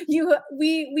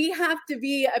we have to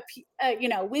be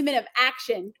women of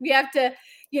action. We have to,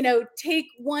 take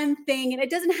one thing, and it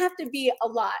doesn't have to be a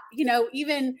lot,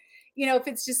 even, if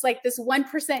it's just like this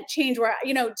 1% change where,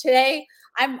 today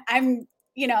I'm going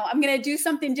to do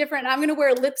something different. I'm going to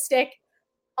wear lipstick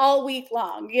all week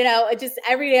long, just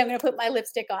every day I'm going to put my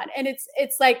lipstick on. And it's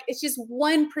just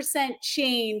 1%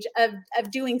 change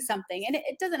of doing something. And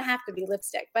it doesn't have to be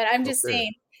lipstick, but I'm just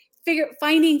saying,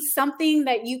 finding something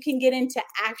that you can get into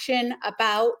action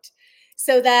about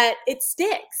so that it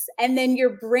sticks. And then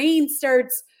your brain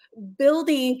starts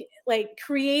building like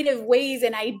creative ways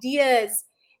and ideas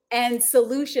and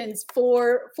solutions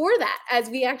for that as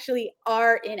we actually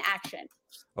are in action.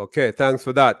 Okay, thanks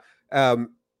for that.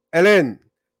 Ellen,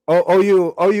 how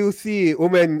you see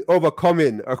women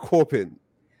overcoming or coping?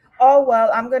 Oh, well,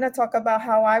 I'm going to talk about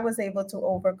how I was able to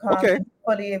overcome. Okay.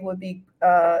 Hopefully it would be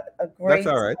a great, That's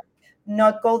all right.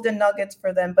 Not golden nuggets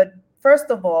for them. But first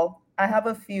of all, I have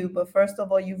a few, but first of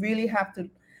all, you really have to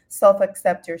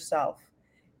self-accept yourself.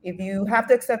 If you have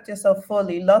to accept yourself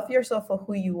fully, love yourself for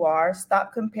who you are,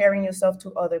 stop comparing yourself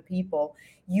to other people.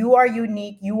 You are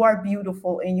unique, you are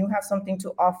beautiful, and you have something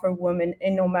to offer women,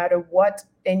 and no matter what,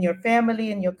 in your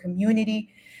family, in your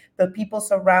community, the people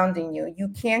surrounding you. You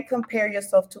can't compare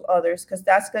yourself to others, because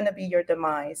that's going to be your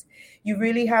demise. You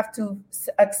really have to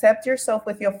accept yourself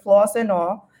with your flaws and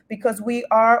all, because we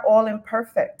are all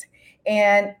imperfect.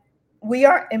 And we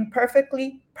are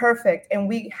imperfectly perfect, and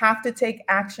we have to take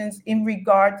actions in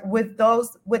regard with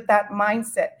that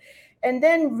mindset. And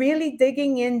then really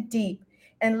digging in deep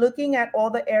and looking at all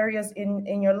the areas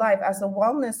in your life. As a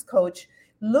wellness coach,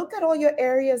 look at all your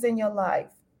areas in your life,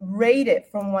 rate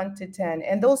it from 1 to 10.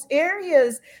 And those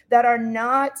areas that are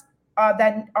not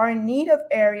that are in need of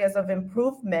areas of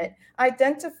improvement,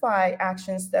 identify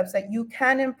action steps that you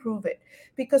can improve it.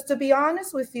 Because to be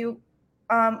honest with you,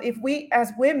 if we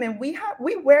as women, we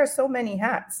wear so many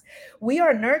hats. We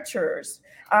are nurturers.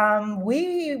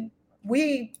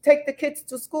 We take the kids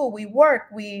to school. We work.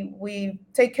 We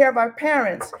take care of our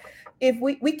parents. If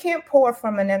we can't pour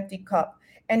from an empty cup,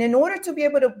 and in order to be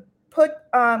able to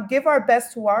give our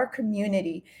best to our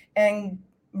community and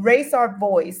raise our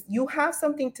voice, you have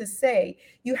something to say.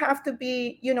 You have to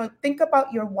be, think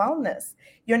about your wellness.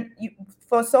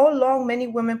 For so long, many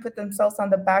women put themselves on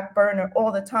the back burner all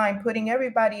the time, putting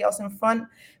everybody else in front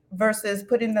versus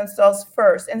putting themselves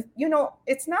first. And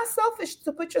it's not selfish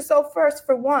to put yourself first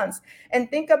for once, and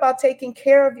think about taking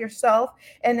care of yourself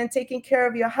and then taking care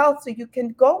of your health, so you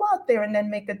can go out there and then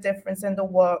make a difference in the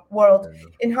world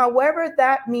in however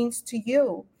that means to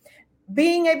you.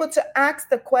 Being able to ask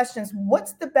the questions,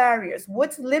 what's the barriers?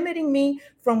 What's limiting me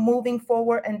from moving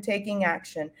forward and taking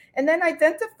action? And then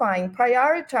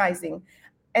prioritizing,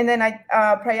 and then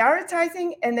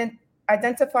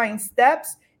identifying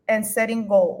steps and setting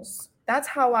goals. That's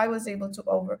how I was able to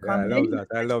overcome. Yeah,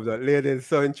 I love that. Ladies,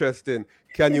 so interesting.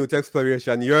 Canute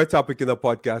Exploration, your topic in the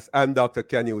podcast. I'm Dr.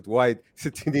 Canute White,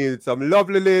 sitting here with some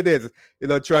lovely ladies,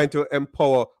 trying to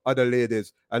empower other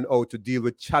ladies and how to deal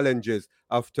with challenges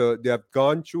after they have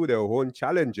gone through their own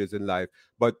challenges in life.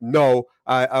 But now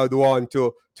I would want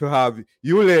to have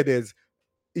you ladies.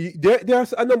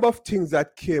 There's a number of things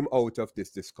that came out of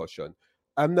this discussion.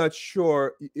 I'm not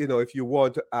sure, if you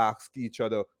want to ask each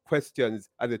other questions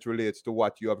as it relates to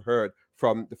what you have heard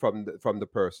from the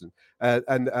person,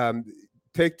 and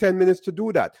take 10 minutes to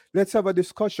do that. Let's have a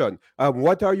discussion.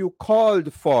 What are you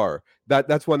called for?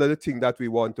 That's one of the things that we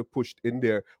want to push in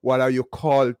there. What are you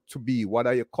called to be? What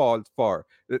are you called for?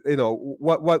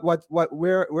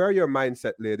 Where are your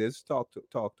mindset, ladies? Talk to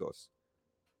us.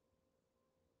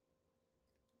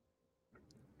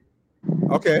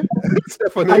 Okay,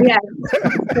 Stephanie. Yeah.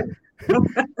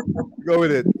 Go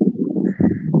with it.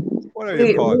 What are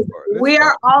you called for? We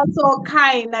are also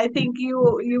kind. I think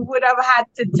you would have had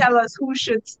to tell us who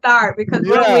should start, because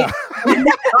I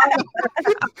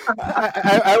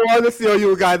want to see how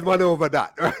you guys went over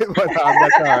that, right? But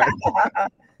that's all right.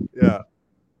 Yeah.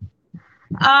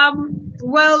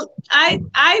 Well,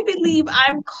 I believe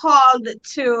I'm called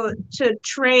to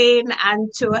train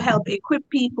and to help equip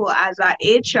people as a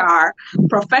HR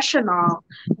professional.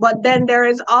 But then there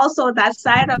is also that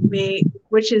side of me,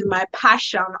 which is my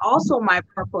passion, also my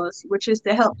purpose, which is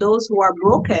to help those who are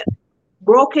broken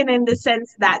in the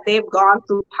sense that they've gone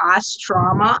through past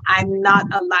trauma. I'm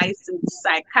not a licensed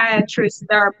psychiatrist,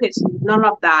 therapist, none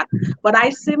of that. But I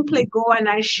simply go and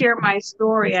I share my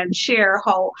story and share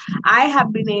how I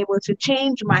have been able to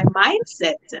change my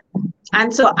mindset.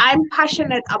 And so I'm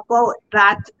passionate about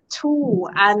that too.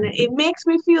 And it makes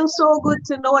me feel so good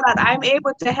to know that I'm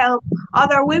able to help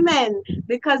other women,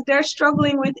 because they're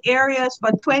struggling with areas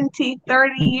for 20,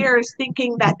 30 years,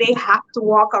 thinking that they have to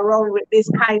walk around with this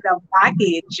kind of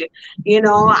baggage.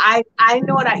 I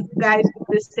know that you guys do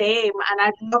the same, and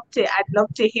I'd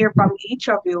love to hear from each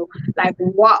of you, like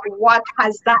what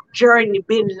has that journey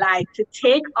been like to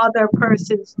take other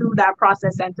persons through that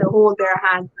process and to hold their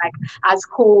hands, like as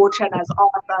coach and as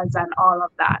authors and all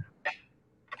of that.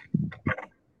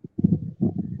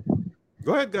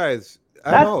 Go ahead, guys.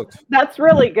 I'm out. That's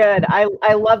really good. I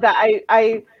love that.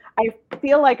 I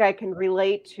feel like I can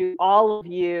relate to all of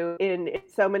you in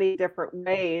so many different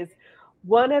ways.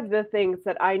 One of the things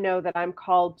that I know that I'm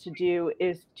called to do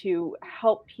is to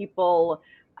help people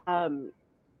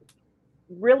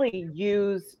really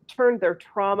turn their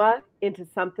trauma into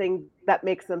something that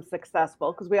makes them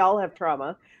successful, because we all have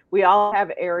trauma. We all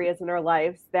have areas in our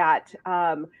lives that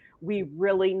we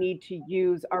really need to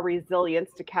use our resilience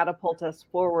to catapult us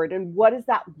forward. And what does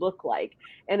that look like?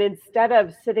 And instead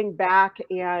of sitting back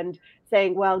and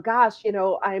saying, well, gosh,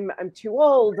 I'm too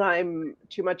old, I'm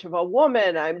too much of a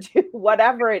woman, I'm too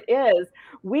whatever it is,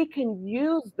 we can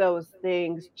use those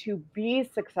things to be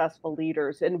successful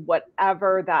leaders in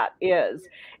whatever that is.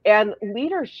 And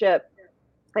leadership,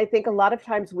 I think a lot of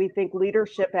times we think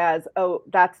leadership as, oh,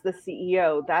 that's the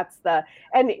CEO,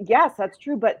 and yes, that's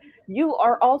true, but you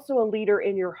are also a leader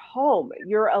in your home.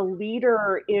 You're a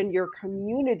leader in your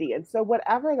community. And so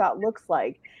whatever that looks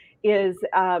like is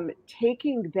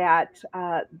taking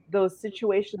those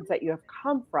situations that you have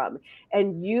come from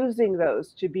and using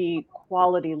those to be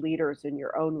quality leaders in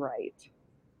your own right.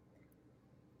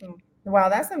 Wow,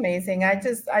 that's amazing. I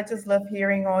just love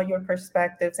hearing all your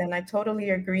perspectives, and I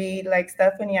totally agree. Like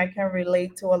Stephanie, I can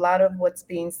relate to a lot of what's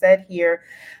being said here.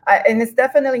 And it's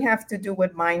definitely have to do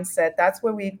with mindset. That's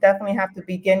where we definitely have to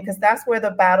begin, because that's where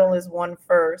the battle is won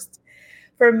first.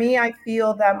 For me, I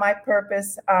feel that my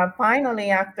purpose,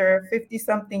 finally, after 50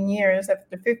 something years,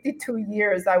 after 52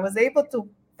 years, I was able to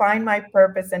find my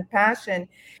purpose and passion.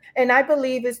 And I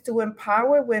believe is to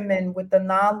empower women with the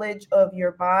knowledge of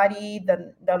your body,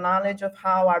 the knowledge of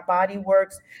how our body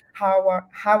works, how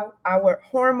our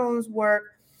hormones work,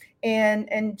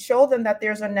 and show them that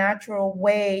there's a natural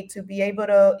way to be able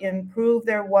to improve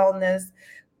their wellness,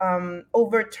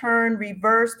 overturn,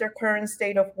 reverse their current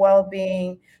state of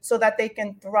well-being, so that they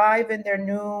can thrive in their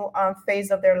new phase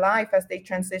of their life as they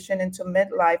transition into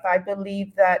midlife. I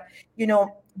believe that,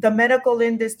 the medical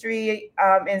industry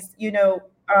is,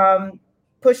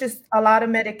 pushes a lot of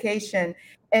medication,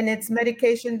 and it's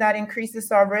medication that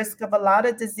increases our risk of a lot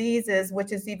of diseases,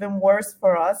 which is even worse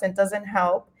for us and doesn't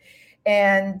help,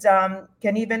 and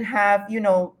can even have,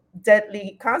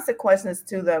 deadly consequences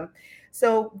to them.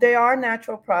 So they are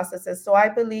natural processes. So I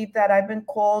believe that I've been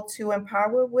called to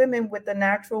empower women with the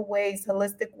natural ways,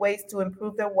 holistic ways to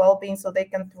improve their well-being so they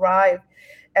can thrive,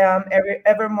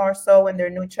 ever more so in their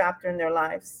new chapter in their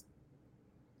lives.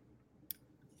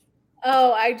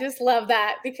 Oh, I just love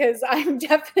that because I'm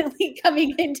definitely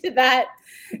coming into that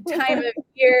time of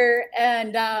year.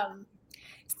 And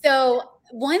so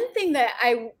one thing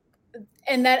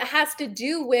and that has to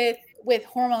do with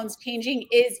hormones changing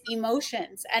is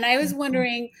emotions. And I was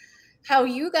wondering how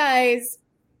you guys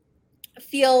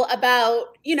feel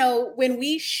about,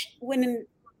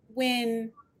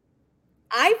 when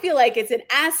I feel like it's an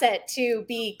asset to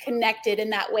be connected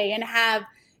in that way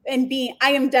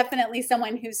I am definitely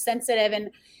someone who's sensitive,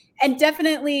 and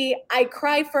definitely I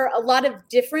cry for a lot of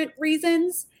different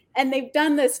reasons. And they've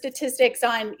done the statistics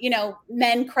on,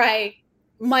 men cry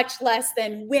much less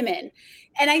than women.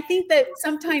 And I think that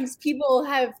sometimes people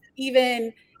have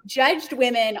even judged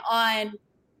women on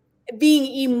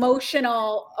being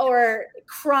emotional or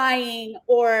crying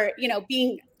or,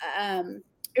 being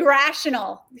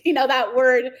irrational, that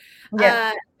word,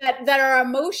 Yes. that our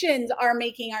emotions are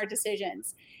making our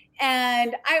decisions.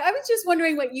 And I was just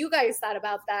wondering what you guys thought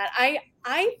about that.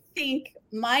 I think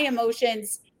my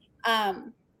emotions, as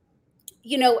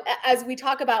we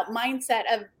talk about mindset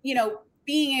of,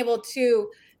 being able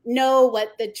to know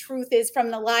what the truth is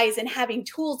from the lies and having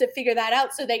tools to figure that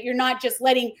out so that you're not just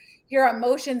letting your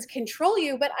emotions control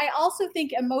you. But I also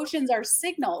think emotions are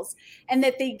signals and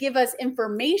that they give us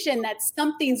information that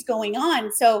something's going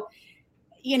on. So,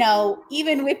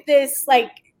 even with this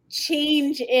like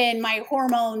change in my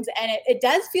hormones, and it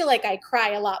does feel like I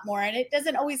cry a lot more, and it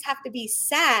doesn't always have to be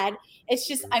sad. It's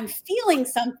just I'm feeling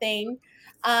something.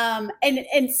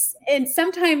 And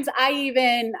sometimes I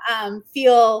even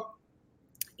feel,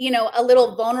 a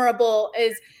little vulnerable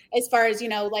as far as,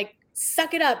 like,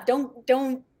 suck it up,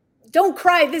 don't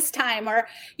cry this time, or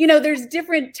there's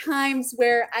different times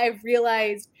where I've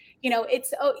realized,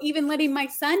 it's even letting my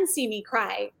son see me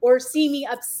cry or see me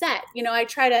upset. I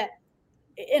try to,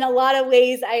 in a lot of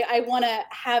ways, I want to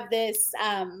have this,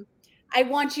 I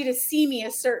want you to see me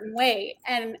a certain way,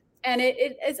 and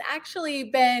it has actually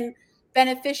been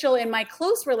beneficial in my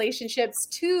close relationships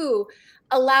to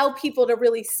allow people to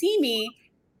really see me.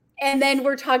 And then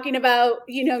we're talking about,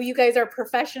 you guys are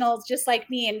professionals just like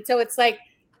me, and so it's like,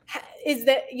 is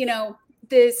that,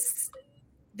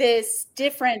 this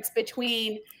difference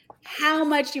between how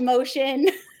much emotion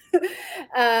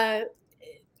uh,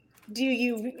 do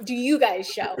you guys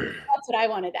show? That's what I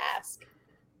wanted to ask.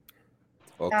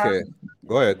 Okay,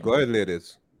 go ahead,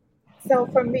 ladies. So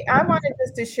for me, I wanted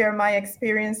just to share my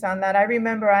experience on that. I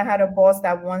remember I had a boss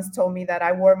that once told me that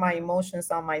I wore my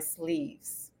emotions on my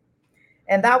sleeves.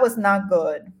 And that was not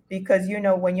good, because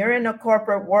when you're in a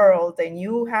corporate world and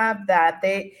you have that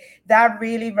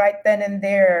really right then and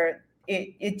there,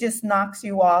 it just knocks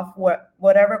you off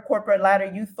whatever corporate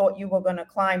ladder you thought you were going to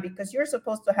climb, because you're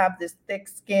supposed to have this thick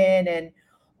skin and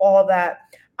all that.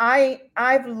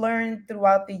 I've learned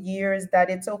throughout the years that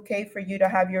it's okay for you to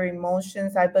have your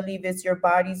emotions. I believe it's your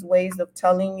body's ways of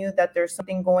telling you that there's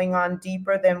something going on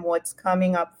deeper than what's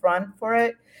coming up front for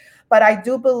it. But I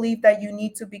do believe that you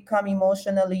need to become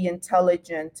emotionally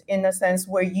intelligent, in a sense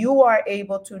where you are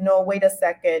able to know, wait a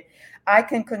second, I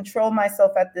can control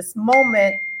myself at this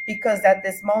moment because at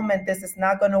this moment, this is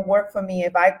not going to work for me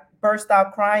if I burst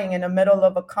out crying in the middle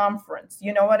of a conference.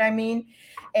 You know what I mean?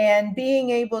 And being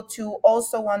able to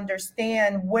also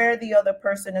understand where the other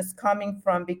person is coming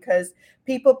from, because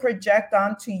people project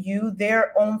onto you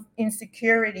their own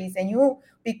insecurities. And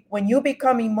when you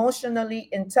become emotionally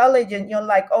intelligent, you're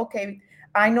like, okay,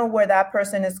 I know where that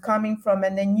person is coming from.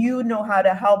 And then you know how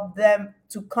to help them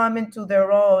to come into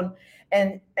their own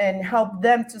and help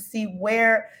them to see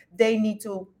where they need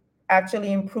to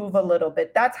actually improve a little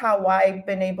bit. That's how I've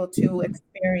been able to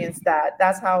experience that.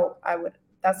 That's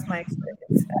my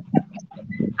experience.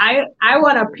 I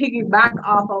want to piggyback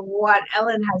off of what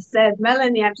Ellen has said.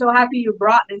 Melanie, I'm so happy you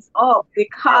brought this up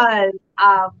because,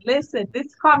 listen,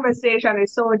 this conversation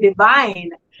is so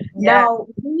divine. Yeah. Now,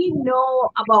 we know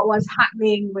about what's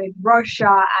happening with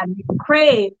Russia and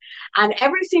Ukraine, and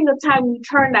every single time we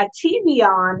turn that TV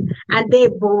on and they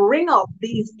bring up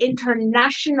these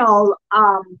international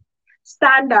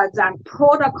standards and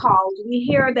protocols, we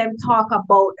hear them talk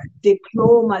about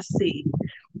diplomacy.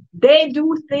 They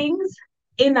do things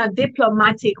in a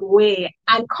diplomatic way,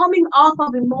 and coming off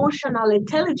of emotional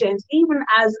intelligence, even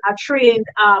as a trained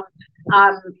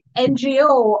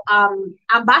NGO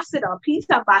ambassador, peace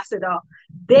ambassador,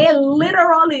 they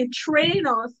literally train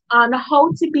us on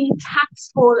how to be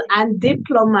tactful and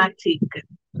diplomatic.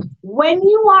 When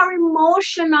you are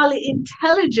emotionally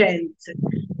intelligent,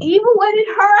 even when it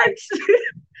hurts,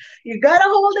 you gotta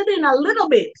hold it in a little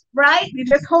bit, right? You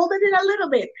just hold it in a little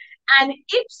bit. And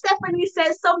if Stephanie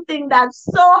says something that's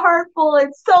so hurtful,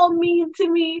 it's so mean to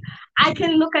me, I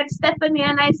can look at Stephanie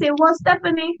and I say, well,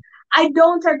 Stephanie, I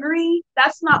don't agree.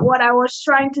 That's not what I was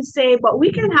trying to say, but we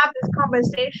can have this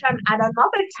conversation at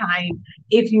another time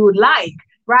if you would like,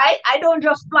 right? I don't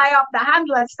just fly off the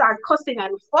handle and start cussing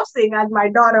and fussing, as my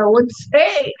daughter would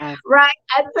say, right?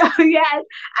 And so, yes.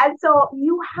 And so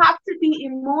you have to be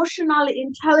emotionally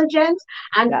intelligent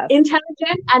and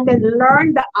then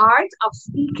learn the art of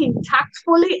speaking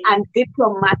tactfully and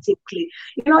diplomatically.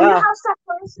 You know, you have some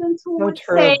persons who would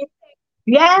say,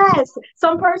 yes,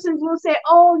 some persons will say,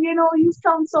 oh, you know, you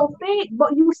sound so fake,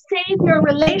 but you save your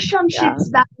relationships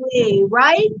that way,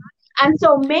 right? And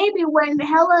so maybe when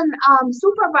Helen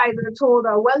supervisor told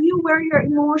her, well, you wear your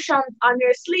emotions on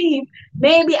your sleeve,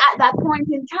 maybe at that point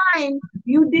in time,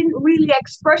 you didn't really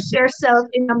express yourself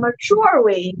in a mature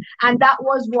way. And that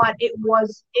was what it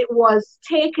was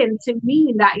taken to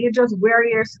mean, that you just wear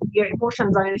your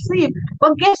emotions on your sleeve.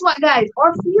 But guess what, guys?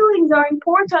 Our feelings are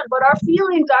important, but our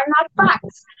feelings are not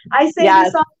facts. I say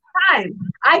this all the time.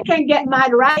 I can get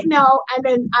mad right now and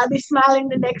then I'll be smiling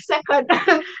the next second.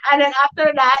 And then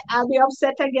after that, I'll be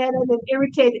upset again and then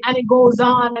irritated, and it goes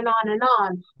on and on and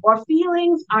on. Our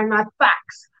feelings are not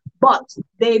facts, but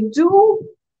they do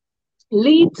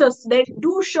they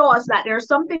do show us that there's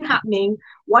something happening.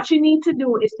 What you need to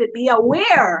do is to be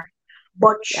aware,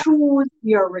 but choose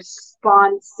your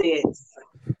responses.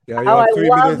 Yeah, you have 3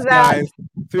 minutes, guys.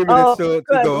 3 minutes to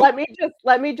go. Let me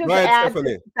just add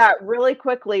to that really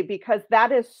quickly, because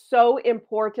that is so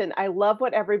important. I love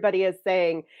what everybody is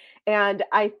saying. And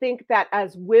I think that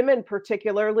as women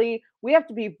particularly, we have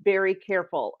to be very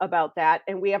careful about that.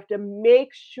 And we have to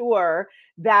make sure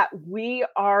that we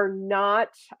are not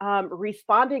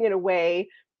responding in a way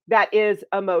that is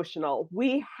emotional.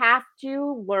 We have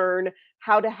to learn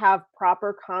how to have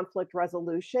proper conflict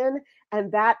resolution,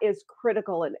 and that is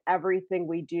critical in everything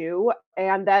we do.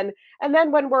 And then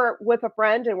when we're with a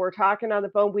friend and we're talking on the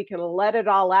phone, we can let it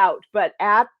all out. But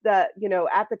at the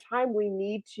time, we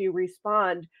need to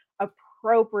respond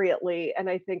appropriately, and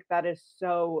I think that is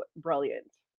so brilliant.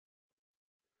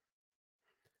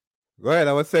 Right,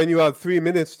 I was saying you have 3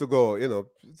 minutes to go. You know,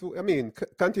 I mean,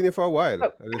 continue for a while,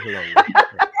 a little longer.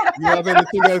 You have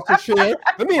anything else to share?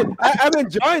 I mean, I'm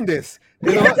enjoying this.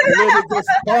 You know, just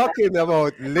talking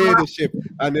about leadership,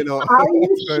 and you know. Are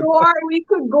you sure we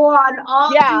could go on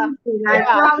all? Yeah,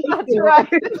 that's right.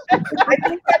 I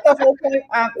think that the whole point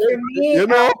for me. You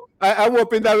know, I'm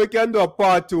hoping that we can do a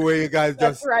part 2 where you guys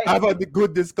just have a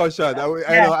good discussion.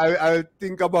 I'll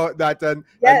think about that and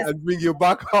bring you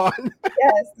back on.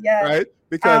 Yes. Right?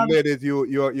 Because ladies,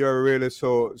 you're really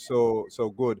so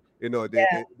good. You know,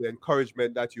 the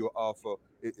encouragement that you offer,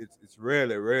 it's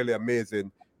really, really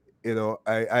amazing. You know,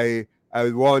 I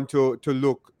want to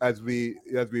look as we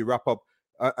wrap up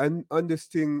and on this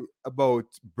thing about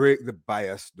break the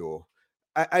bias though.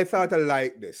 I thought I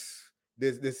like this.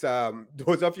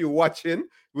 Those of you watching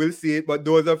will see it, but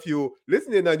those of you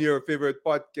listening on your favorite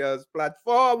podcast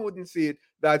platform wouldn't see it.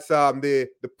 That's the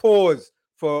pause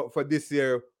for this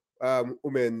year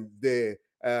Women's Day.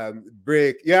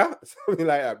 Break, something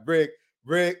like that.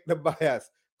 Break the bias.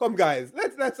 Come guys,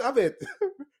 let's have it.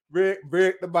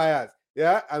 break the bias.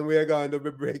 Yeah, and we're going to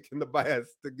be breaking the bias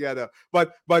together.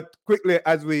 But quickly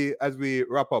as we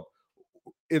wrap up,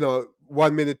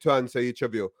 1 minute to answer each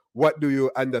of you. What do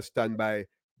you understand by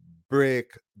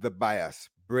break the bias?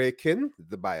 Breaking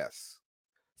the bias.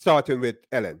 Starting with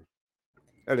Ellen.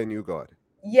 Ellen, you go ahead.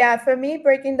 Yeah, for me,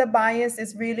 breaking the bias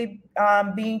is really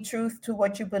being truth to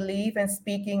what you believe and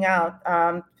speaking out,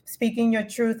 speaking your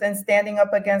truth and standing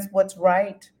up against what's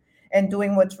right and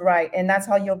doing what's right. And that's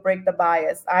how you'll break the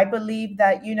bias. I believe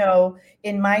that,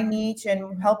 in my niche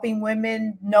and helping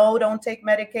women know don't take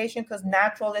medication because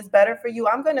natural is better for you,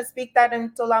 I'm going to speak that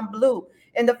until I'm blue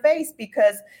in the face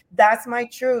because that's my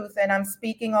truth. And I'm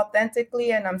speaking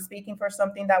authentically and I'm speaking for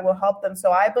something that will help them.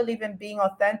 So I believe in being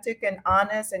authentic and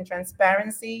honest and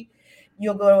transparency.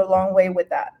 You'll go a long way with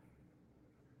that.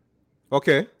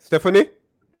 Okay. Stephanie?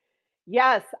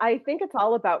 Yes, I think it's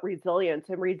all about resilience,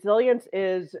 and resilience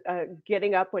is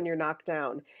getting up when you're knocked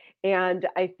down. And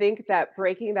I think that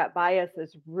breaking that bias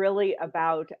is really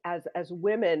about as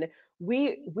women,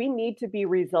 we need to be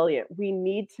resilient. We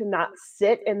need to not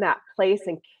sit in that place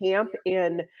and camp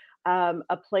in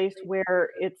a place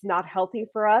where it's not healthy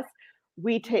for us.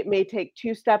 May take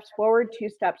 2 steps forward, 2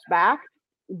 steps back,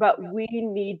 but we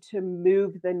need to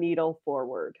move the needle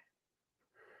forward.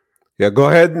 Yeah, go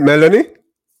ahead, Melanie.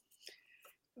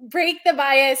 Break the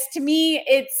bias. To me,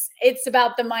 it's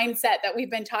about the mindset that we've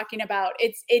been talking about.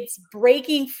 It's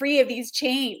breaking free of these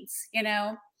chains,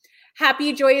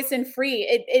 happy, joyous, and free.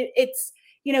 It's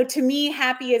to me,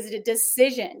 happy is a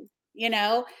decision,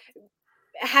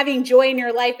 having joy in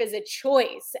your life is a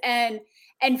choice, and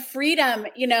freedom,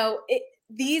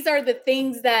 these are the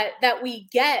things that we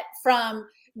get from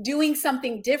doing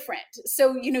something different.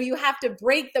 So, you have to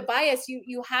break the bias.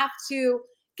 You have to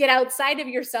get outside of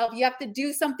yourself. You have to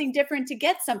do something different to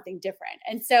get something different.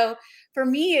 And so for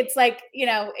me, it's like,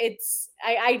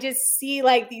 I just see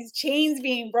like these chains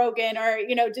being broken or,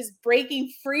 just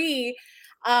breaking free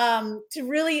to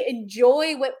really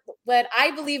enjoy what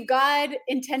I believe God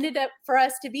intended for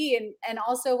us to be. And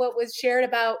also what was shared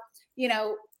about,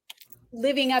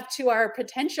 living up to our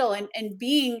potential and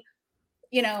being,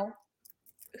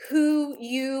 who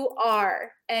you are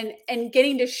and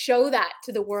getting to show that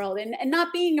to the world and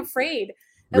not being afraid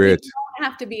that we don't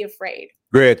have to be afraid.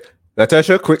 Great.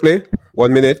 Natasha, quickly,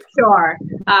 1 minute. Sure.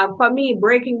 For me,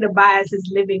 breaking the bias is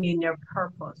living in your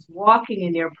purpose, walking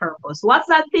in your purpose. What's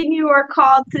that thing you are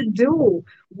called to do?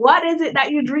 What is it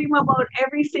that you dream about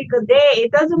every single day?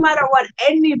 It doesn't matter what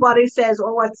anybody says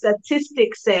or what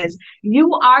statistics says.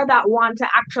 You are that one to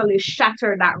actually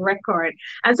shatter that record.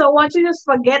 And so once you just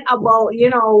forget about,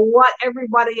 what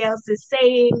everybody else is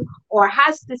saying or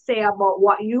has to say about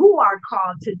what you are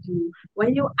called to do,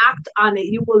 when you act on it,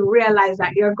 you will realize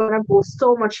that you're going to go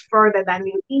so much further than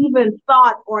you even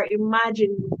thought or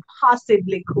imagined you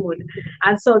possibly could.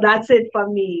 And so that's it for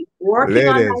me. Working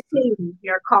on that thing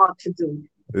you're called to do.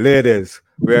 Ladies,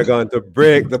 we're going to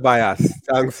break the bias.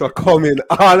 Thanks for coming,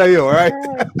 all of you, right?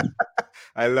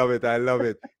 I love it.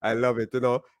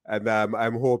 And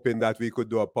I'm hoping that we could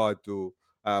do a part 2.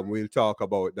 We'll talk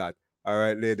about that. All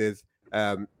right, ladies.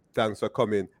 Thanks for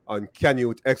coming on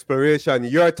Canute Exploration,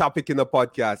 your topic in the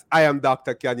podcast. I am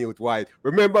Dr. Canute White.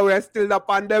 Remember, we're still in the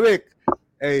pandemic.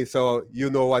 Hey, so you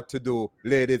know what to do,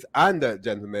 ladies and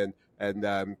gentlemen,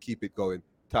 and keep it going.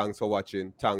 Thanks for watching. Thanks.